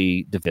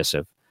racially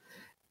divisive.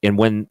 And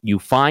when you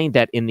find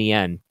that in the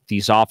end,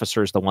 these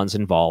officers, the ones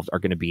involved, are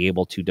going to be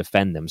able to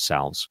defend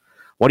themselves,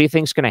 what do you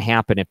think is going to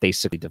happen if they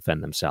simply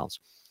defend themselves?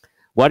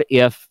 What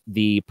if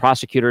the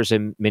prosecutors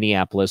in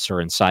Minneapolis or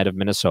inside of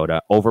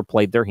Minnesota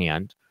overplayed their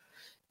hand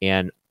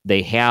and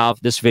they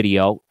have this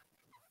video,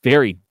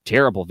 very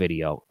terrible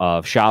video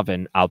of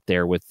Chauvin out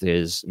there with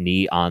his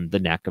knee on the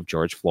neck of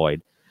George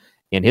Floyd,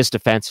 and his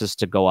defense is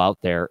to go out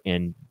there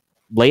and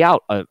lay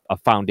out a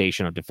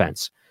foundation of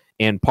defense.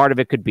 And part of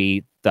it could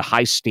be the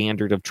high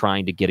standard of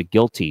trying to get a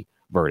guilty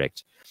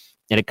verdict.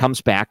 And it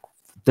comes back,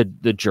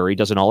 the jury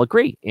doesn't all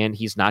agree, and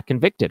he's not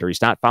convicted or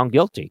he's not found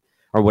guilty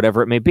or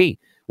whatever it may be.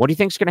 What do you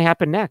think is going to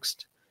happen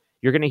next?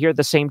 You're going to hear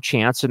the same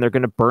chants, and they're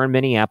going to burn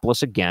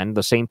Minneapolis again,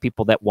 the same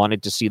people that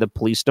wanted to see the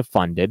police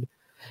defunded,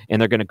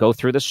 and they're going to go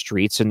through the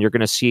streets, and you're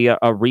going to see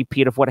a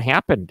repeat of what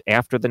happened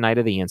after the night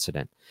of the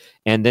incident.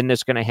 And then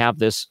it's going to have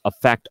this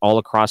effect all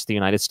across the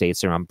United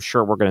States, and I'm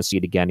sure we're going to see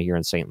it again here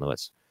in St.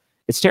 Louis.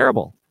 It's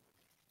terrible.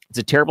 It's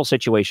a terrible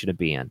situation to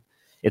be in.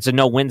 It's a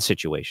no-win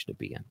situation to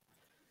be in.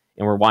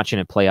 And we're watching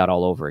it play out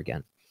all over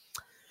again.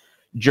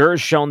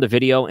 Jurors shown the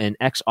video in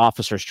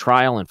ex-officer's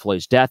trial in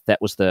Floyd's death. That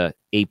was the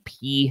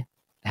AP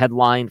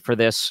headline for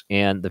this,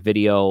 and the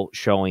video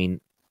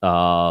showing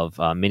of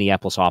a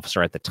Minneapolis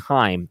officer at the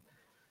time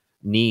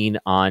kneeing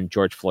on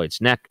George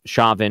Floyd's neck.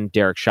 Chauvin,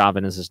 Derek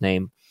Chauvin is his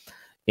name,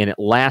 and it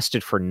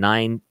lasted for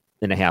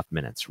 9.5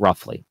 minutes,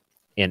 roughly.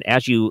 And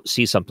as you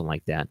see something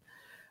like that,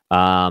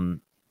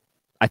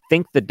 I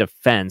think the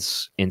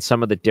defense and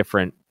some of the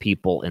different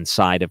people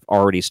inside have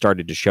already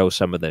started to show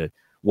some of the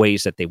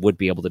ways that they would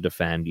be able to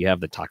defend. You have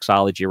the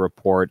toxology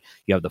report.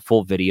 You have the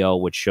full video,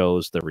 which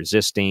shows the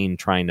resisting,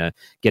 trying to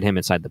get him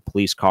inside the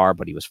police car,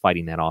 but he was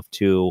fighting that off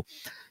too.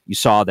 You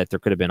saw that there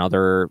could have been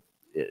other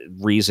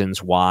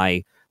reasons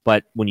why.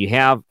 But when you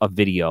have a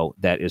video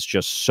that is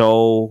just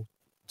so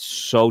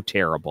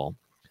terrible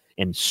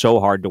and so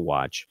hard to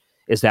watch,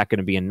 is that going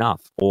to be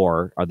enough?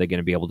 Or are they going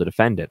to be able to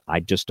defend it? I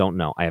just don't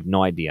know. I have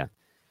no idea.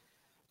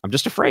 I'm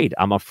just afraid.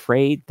 I'm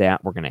afraid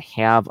that we're going to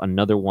have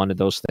another one of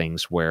those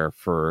things where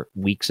for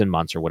weeks and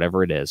months or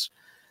whatever it is,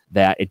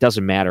 that it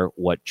doesn't matter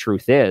what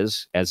truth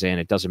is, as in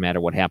it doesn't matter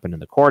what happened in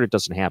the court. It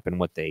doesn't happen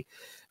what they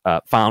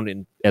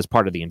found as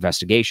part of the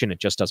investigation. It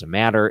just doesn't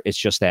matter. It's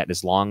just that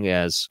as long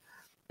as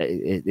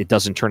it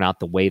doesn't turn out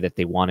the way that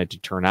they want it to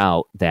turn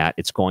out, that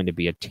it's going to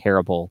be a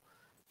terrible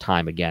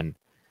time again.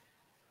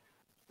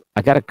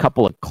 I got a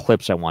couple of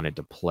clips I wanted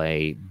to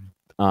play.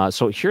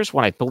 So here's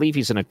one. I believe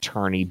he's an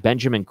attorney,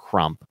 Benjamin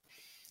Crump.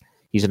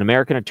 He's an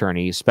American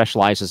attorney. He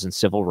specializes in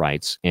civil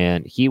rights,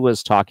 and he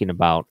was talking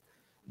about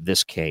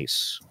this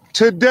case.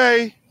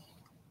 Today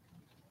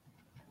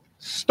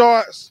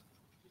starts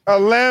a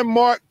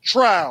landmark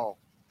trial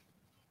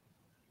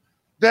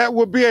that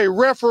will be a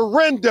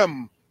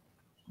referendum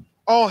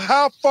on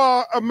how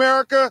far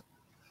America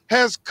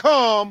has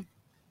come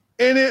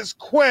in its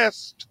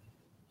quest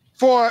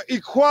for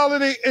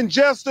equality and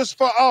justice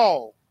for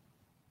all.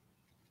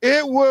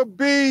 It will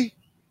be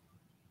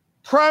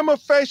prima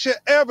facie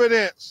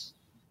evidence,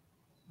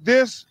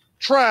 this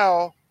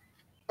trial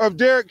of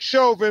Derek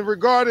Chauvin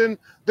regarding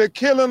the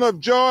killing of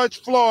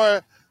George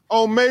Floyd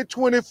on May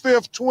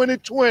 25th,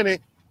 2020,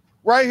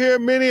 right here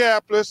in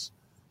Minneapolis.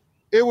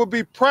 It will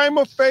be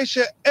prima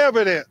facie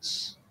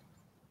evidence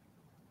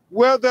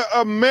whether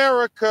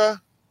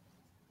America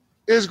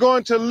is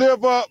going to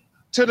live up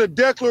to the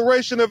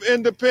Declaration of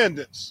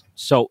Independence.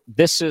 So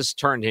this is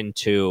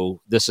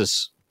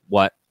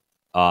what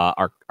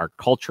our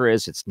culture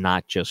is. It's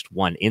not just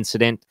one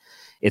incident.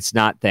 It's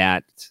not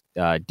that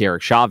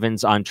Derek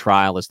Chauvin's on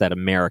trial. It's that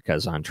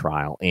America's on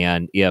trial.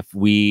 And if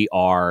we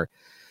are,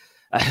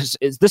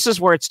 this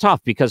is where it's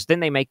tough, because then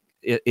they make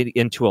it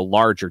into a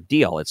larger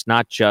deal. It's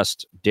not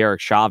just Derek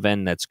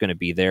Chauvin that's going to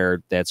be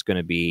there, that's going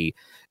to be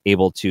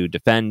able to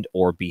defend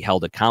or be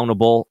held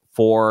accountable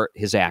for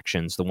his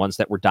actions, the ones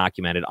that were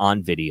documented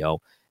on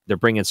video. They're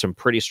bringing some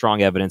pretty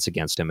strong evidence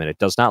against him, and it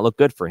does not look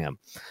good for him.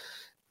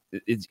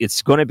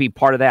 It's going to be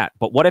part of that.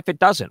 But what if it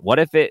doesn't? What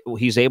if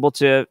he's able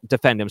to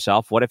defend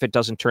himself? What if it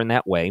doesn't turn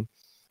that way?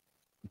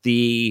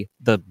 The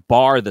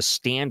bar, the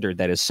standard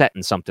that is set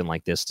in something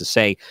like this to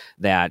say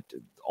that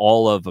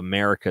all of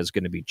America is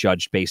going to be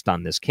judged based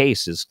on this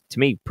case is, to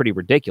me, pretty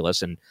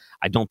ridiculous. And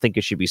I don't think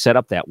it should be set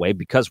up that way,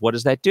 because what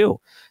does that do?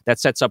 That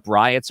sets up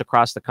riots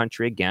across the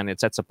country again. It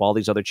sets up all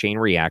these other chain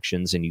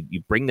reactions. And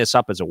you bring this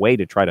up as a way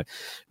to try to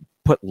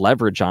put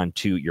leverage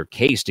onto your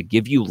case, to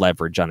give you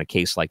leverage on a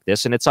case like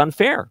this. And it's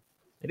unfair.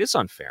 It is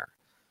unfair.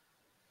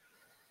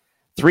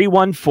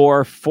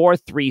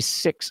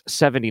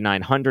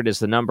 314-436-7900 is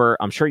the number.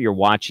 I'm sure you're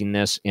watching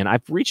this, and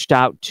I've reached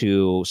out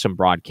to some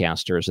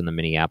broadcasters in the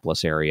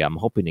Minneapolis area. I'm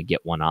hoping to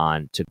get one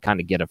on to kind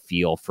of get a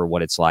feel for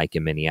what it's like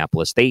in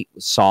Minneapolis. They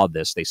saw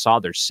this. They saw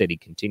their city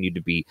continue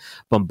to be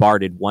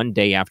bombarded one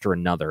day after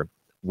another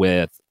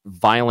with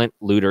violent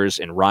looters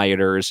and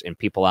rioters and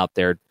people out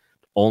there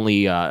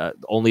only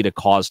to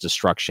cause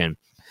destruction.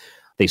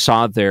 They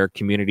saw their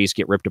communities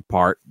get ripped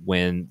apart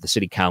when the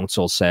city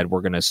council said,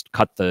 we're going to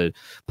cut the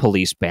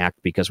police back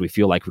because we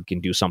feel like we can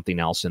do something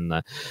else, and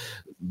the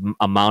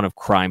amount of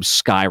crime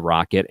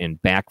skyrocket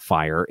and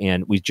backfire.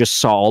 And we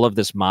just saw all of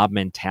this mob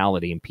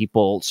mentality and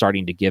people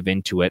starting to give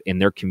into it, and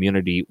their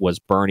community was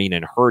burning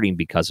and hurting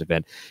because of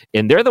it.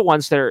 And they're the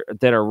ones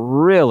that are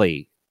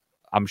really,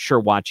 I'm sure,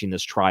 watching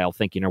this trial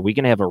thinking, are we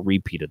going to have a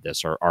repeat of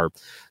this? Are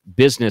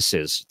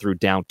businesses through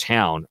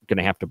downtown going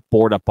to have to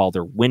board up all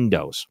their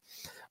windows?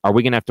 Are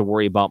we going to have to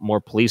worry about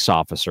more police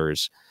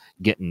officers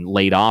getting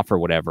laid off or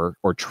whatever,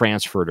 or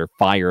transferred or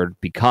fired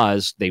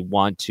because they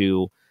want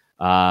to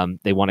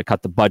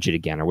cut the budget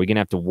again? Are we going to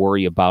have to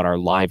worry about our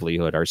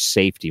livelihood, our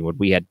safety, when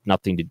we had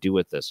nothing to do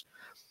with this?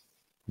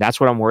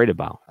 That's what I'm worried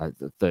about,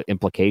 the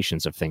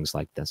implications of things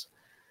like this.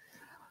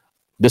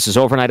 This is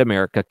Overnight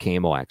America,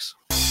 KMOX.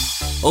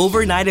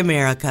 Overnight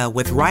America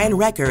with Ryan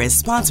Recker is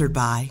sponsored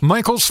by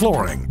Michael's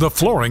Flooring, the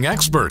flooring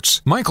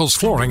experts.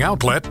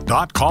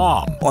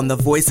 MichaelsFlooringOutlet.com. On the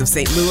voice of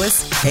St.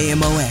 Louis,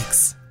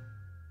 KMOX.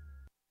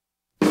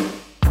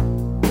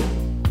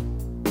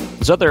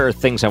 There's other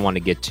things I want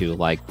to get to,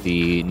 like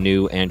the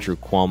new Andrew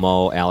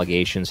Cuomo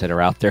allegations that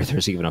are out there.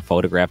 There's even a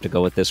photograph to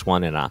go with this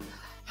one and a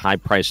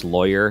high-priced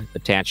lawyer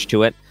attached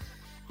to it.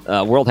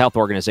 World Health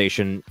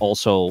Organization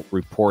also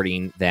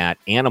reporting that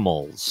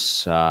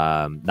animals,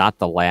 not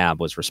the lab,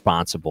 was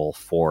responsible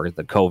for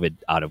the COVID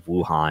out of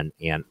Wuhan.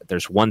 And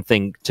there's one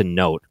thing to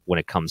note when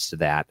it comes to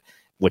that,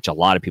 which a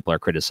lot of people are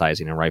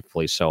criticizing, and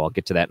rightfully so. I'll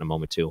get to that in a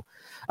moment, too.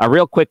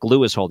 Real quick,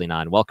 Lou is holding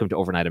on. Welcome to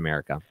Overnight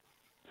America.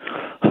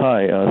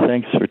 Hi,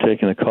 thanks for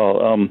taking the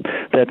call.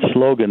 That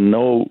slogan,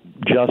 no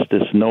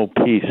justice, no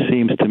peace,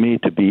 seems to me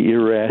to be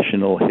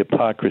irrational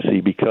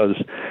hypocrisy, because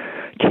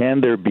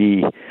can there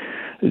be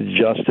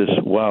justice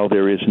while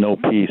there is no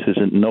peace?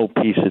 Isn't no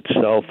peace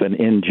itself an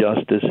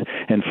injustice?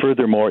 And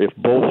furthermore, if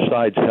both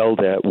sides held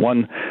that,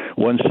 one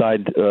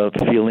side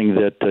feeling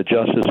that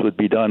justice would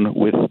be done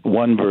with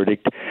one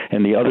verdict,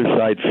 and the other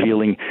side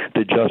feeling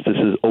that justice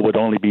would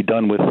only be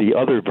done with the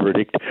other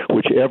verdict,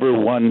 whichever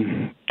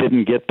one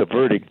didn't get the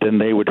verdict, then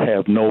they would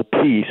have no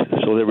peace,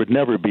 so there would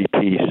never be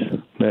peace.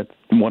 I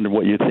wonder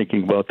what you're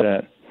thinking about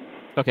that.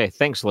 Okay,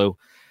 thanks, Lou.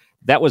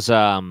 That was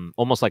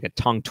almost like a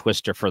tongue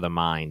twister for the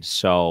mind.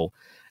 So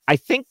I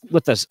think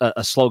with a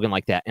slogan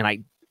like that, and I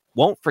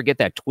won't forget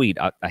that tweet.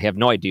 I have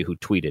no idea who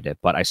tweeted it,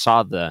 but I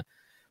saw the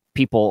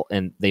people,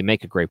 and they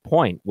make a great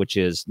point, which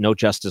is no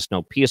justice,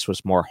 no peace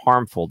was more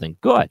harmful than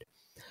good.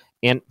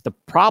 And the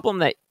problem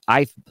that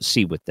I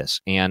see with this,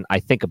 and I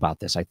think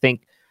about this, I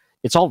think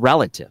it's all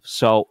relative.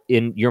 So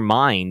in your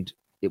mind,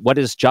 what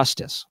is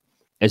justice?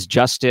 Is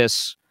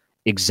justice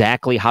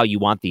exactly how you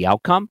want the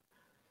outcome?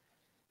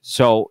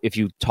 So if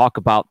you talk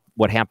about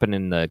what happened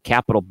in the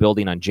Capitol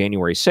building on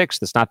January 6th,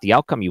 that's not the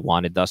outcome you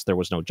wanted. Thus, there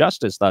was no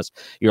justice. Thus,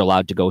 you're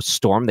allowed to go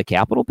storm the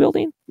Capitol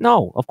building?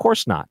 No, of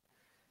course not.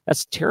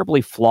 That's a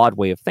terribly flawed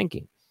way of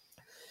thinking.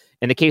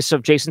 In the case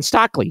of Jason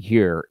Stockley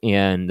here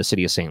in the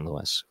city of St.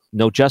 Louis,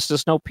 no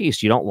justice, no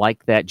peace. You don't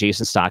like that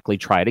Jason Stockley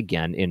tried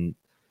again in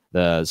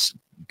the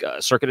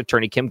circuit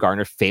attorney, Kim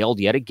Garner, failed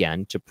yet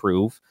again to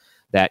prove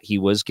that he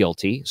was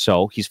guilty,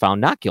 so he's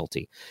found not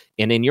guilty.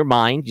 And in your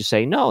mind, you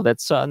say, no,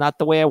 that's not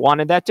the way I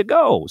wanted that to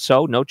go.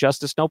 So no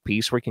justice, no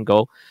peace. We can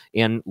go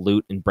and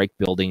loot and break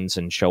buildings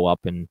and show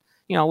up, and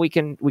we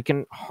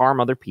can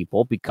harm other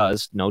people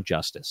because no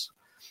justice.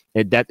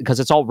 Because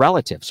it's all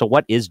relative. So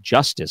what is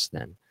justice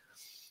then?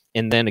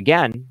 And then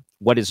again,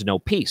 what is no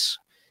peace?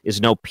 Is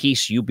no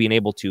peace you being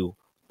able to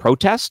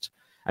protest?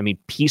 I mean,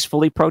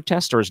 peacefully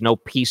protest, or is no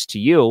peace to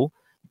you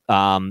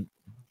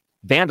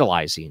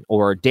vandalizing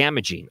or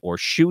damaging or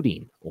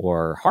shooting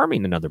or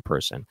harming another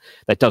person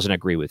that doesn't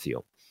agree with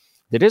you?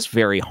 That is a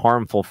very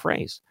harmful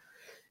phrase.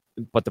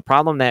 But the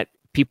problem that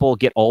people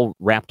get all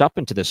wrapped up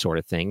into this sort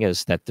of thing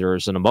is that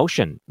there's an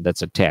emotion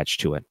that's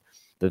attached to it,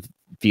 the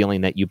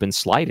feeling that you've been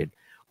slighted.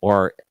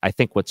 Or I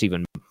think what's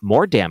even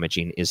more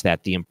damaging is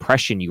that the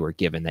impression you were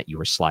given that you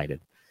were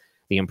slighted,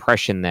 the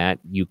impression that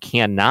you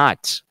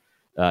cannot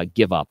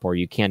give up, or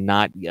you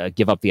cannot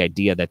give up the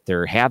idea that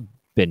there have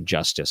been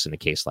justice in a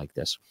case like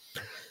this.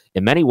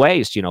 In many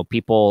ways,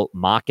 people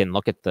mock and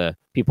look at the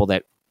people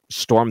that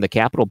stormed the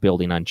Capitol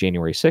building on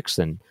January 6th,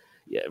 and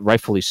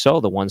rightfully so,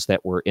 the ones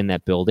that were in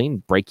that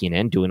building, breaking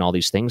in, doing all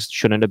these things,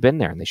 shouldn't have been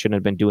there, and they shouldn't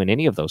have been doing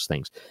any of those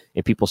things.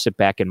 And people sit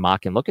back and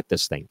mock and look at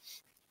this thing.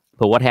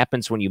 But what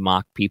happens when you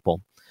mock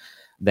people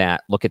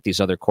that look at these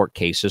other court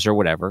cases or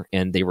whatever,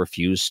 and they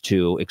refuse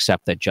to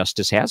accept that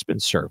justice has been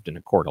served in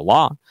a court of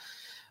law?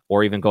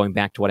 Or even going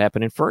back to what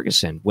happened in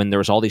Ferguson, when there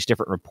was all these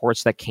different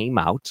reports that came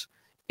out,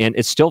 and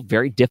it's still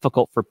very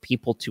difficult for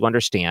people to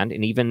understand,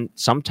 and even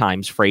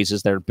sometimes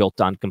phrases that are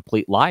built on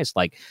complete lies,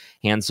 like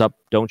hands up,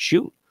 don't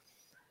shoot.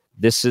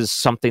 This is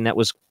something that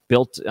was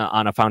built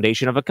on a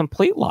foundation of a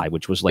complete lie,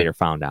 which was later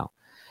found out.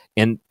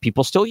 And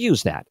people still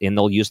use that, and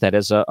they'll use that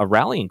as a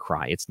rallying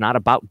cry. It's not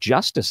about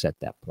justice at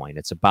that point.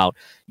 It's about,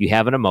 you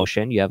have an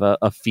emotion, you have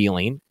a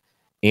feeling,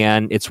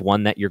 and it's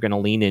one that you're going to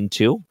lean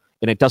into.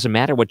 And it doesn't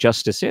matter what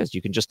justice is.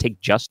 You can just take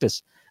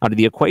justice out of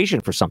the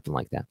equation for something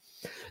like that.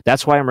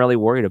 That's why I'm really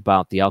worried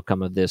about the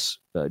outcome of this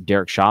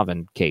Derek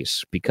Chauvin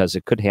case, because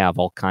it could have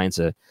all kinds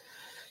of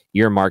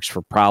earmarks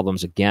for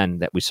problems again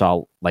that we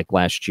saw like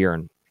last year,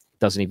 and it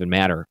doesn't even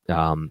matter.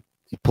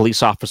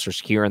 Police officers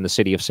here in the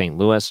city of St.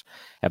 Louis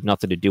have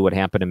nothing to do with what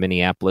happened in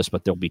Minneapolis,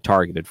 but they'll be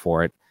targeted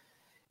for it.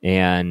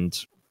 And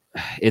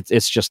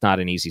it's just not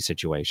an easy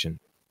situation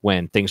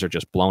when things are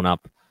just blown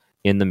up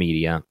in the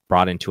media,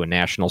 brought into a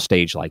national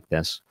stage like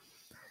this,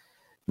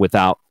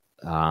 without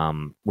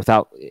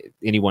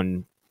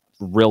anyone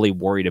really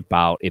worried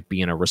about it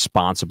being a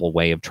responsible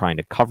way of trying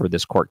to cover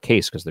this court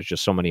case, because there's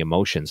just so many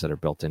emotions that are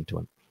built into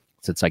it.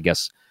 It's, I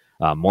guess,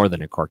 more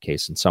than a court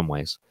case in some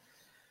ways.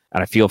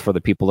 And I feel for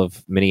the people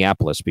of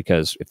Minneapolis,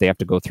 because if they have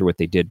to go through what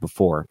they did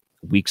before,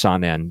 weeks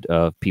on end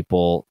of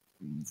people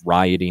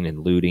rioting and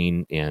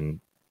looting and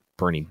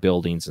burning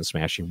buildings and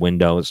smashing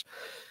windows,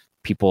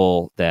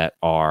 people that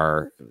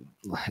are,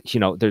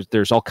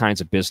 there's all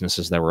kinds of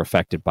businesses that were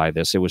affected by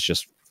this. It was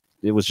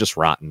just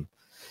rotten.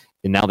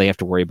 And now they have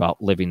to worry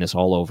about living this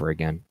all over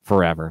again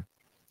forever.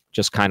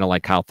 Just kind of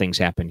like how things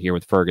happened here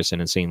with Ferguson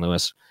and St.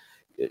 Louis.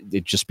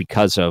 It just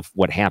because of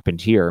what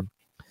happened here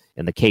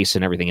and the case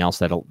and everything else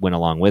that went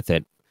along with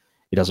it,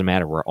 it doesn't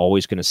matter. We're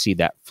always going to see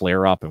that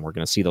flare up, and we're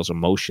going to see those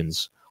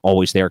emotions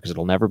always there, because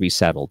it'll never be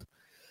settled.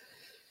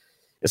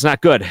 It's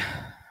not good.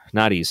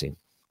 Not easy.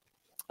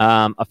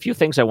 A few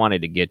things I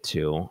wanted to get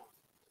to.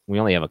 We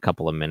only have a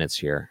couple of minutes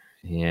here.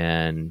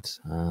 And,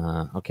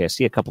 okay, I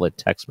see a couple of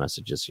text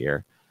messages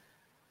here.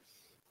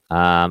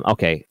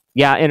 Okay.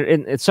 Yeah,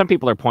 and some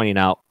people are pointing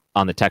out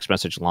on the text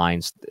message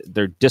lines,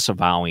 they're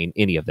disavowing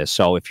any of this.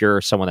 So if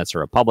you're someone that's a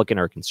Republican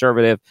or a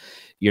conservative,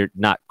 you're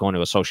not going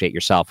to associate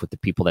yourself with the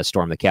people that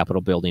stormed the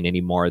Capitol building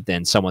any more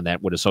than someone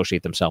that would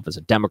associate themselves as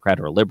a Democrat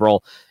or a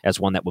liberal, as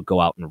one that would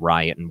go out and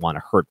riot and want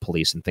to hurt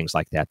police and things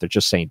like that. They're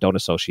just saying don't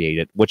associate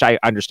it, which I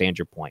understand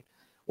your point,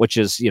 which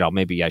is,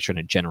 maybe I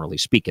shouldn't generally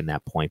speak in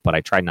that point, but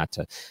I try not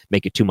to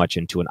make it too much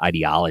into an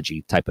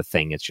ideology type of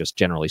thing. It's just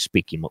generally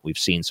speaking what we've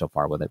seen so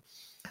far with it.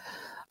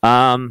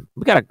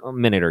 We got a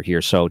minute or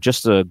here, so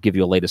just to give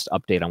you a latest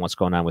update on what's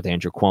going on with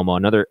Andrew Cuomo,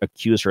 another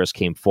accuser has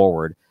came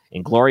forward,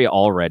 and Gloria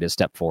Allred has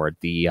stepped forward,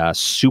 the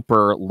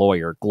super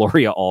lawyer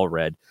Gloria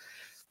Allred,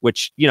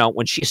 which,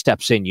 when she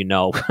steps in, things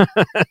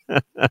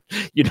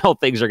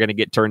are going to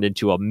get turned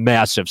into a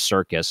massive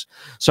circus.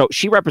 So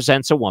she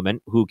represents a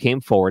woman who came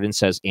forward and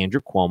says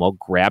Andrew Cuomo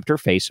grabbed her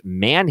face,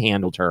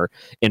 manhandled her,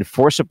 and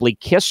forcibly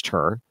kissed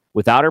her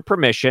without her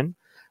permission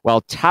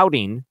while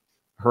touting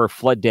her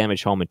flood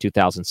damaged home in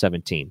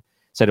 2017.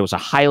 Said it was a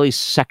highly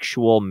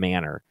sexual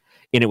manner,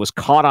 and it was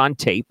caught on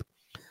tape.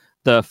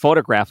 The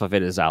photograph of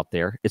it is out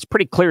there. It's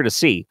pretty clear to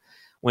see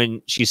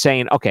when she's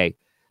saying, okay,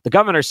 the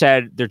governor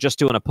said they're just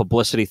doing a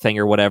publicity thing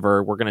or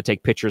whatever. We're going to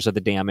take pictures of the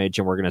damage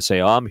and we're going to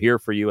say, I'm here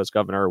for you as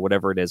governor or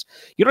whatever it is.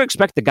 You don't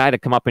expect the guy to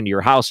come up into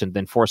your house and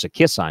then force a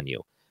kiss on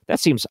you. That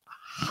seems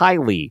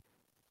highly,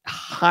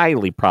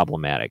 highly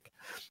problematic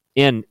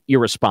and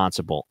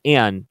irresponsible.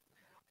 And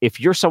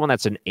if you're someone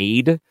that's an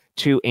aide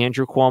to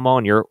Andrew Cuomo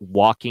and you're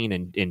walking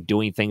and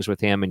doing things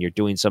with him and you're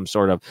doing some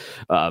sort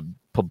of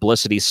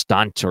publicity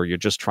stunt, or you're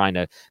just trying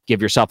to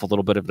give yourself a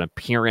little bit of an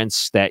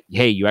appearance that,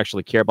 hey, you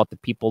actually care about the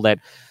people that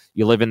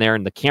you live in there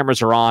and the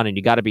cameras are on and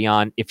you got to be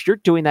on. If you're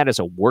doing that as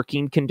a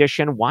working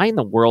condition, why in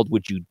the world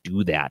would you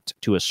do that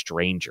to a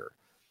stranger?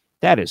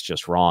 That is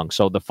just wrong.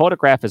 So the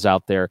photograph is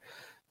out there.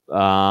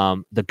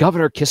 The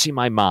governor kissing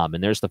my mom.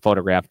 And there's the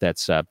photograph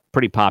that's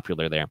pretty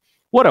popular there.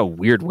 What a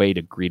weird way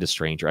to greet a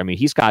stranger. I mean,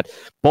 he's got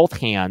both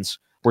hands.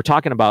 We're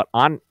talking about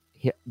on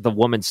the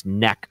woman's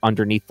neck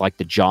underneath like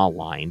the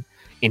jawline,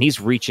 and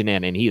he's reaching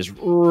in, and he is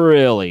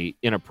really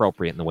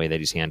inappropriate in the way that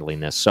he's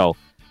handling this. So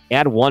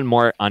add one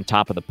more on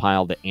top of the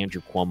pile, the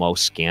Andrew Cuomo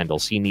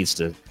scandals. He needs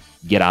to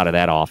get out of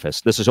that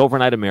office. This is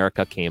Overnight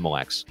America,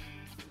 KMOX.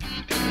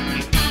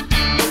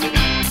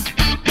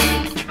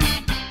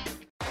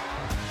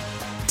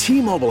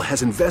 T-Mobile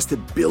has invested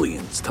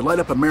billions to light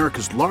up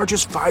America's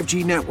largest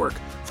 5G network,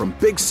 from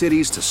big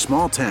cities to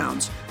small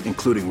towns,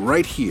 including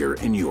right here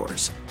in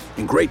yours.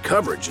 And great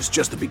coverage is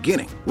just the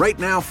beginning. Right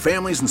now,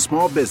 families and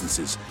small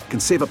businesses can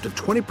save up to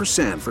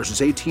 20%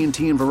 versus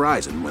AT&T and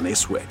Verizon when they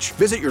switch.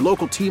 Visit your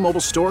local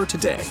T-Mobile store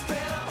today.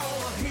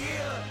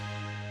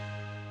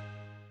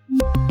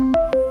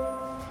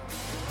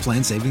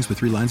 Plan savings with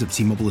 3 lines of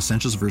T-Mobile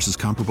Essentials versus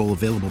comparable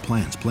available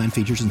plans. Plan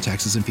features and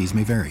taxes and fees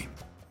may vary.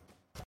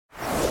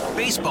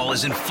 Baseball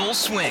is in full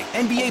swing.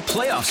 NBA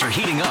playoffs are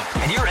heating up,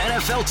 and your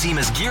NFL team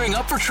is gearing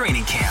up for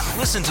training camp.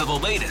 Listen to the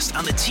latest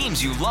on the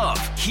teams you love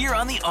here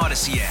on the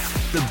Odyssey app.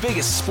 The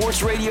biggest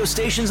sports radio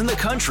stations in the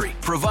country,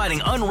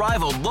 providing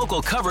unrivaled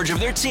local coverage of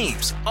their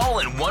teams, all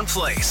in one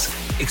place.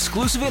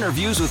 Exclusive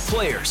interviews with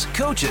players,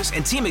 coaches,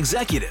 and team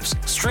executives,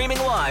 streaming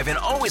live and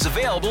always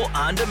available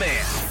on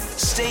demand.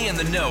 Stay in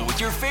the know with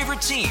your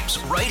favorite teams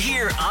right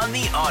here on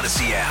the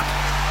Odyssey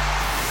app.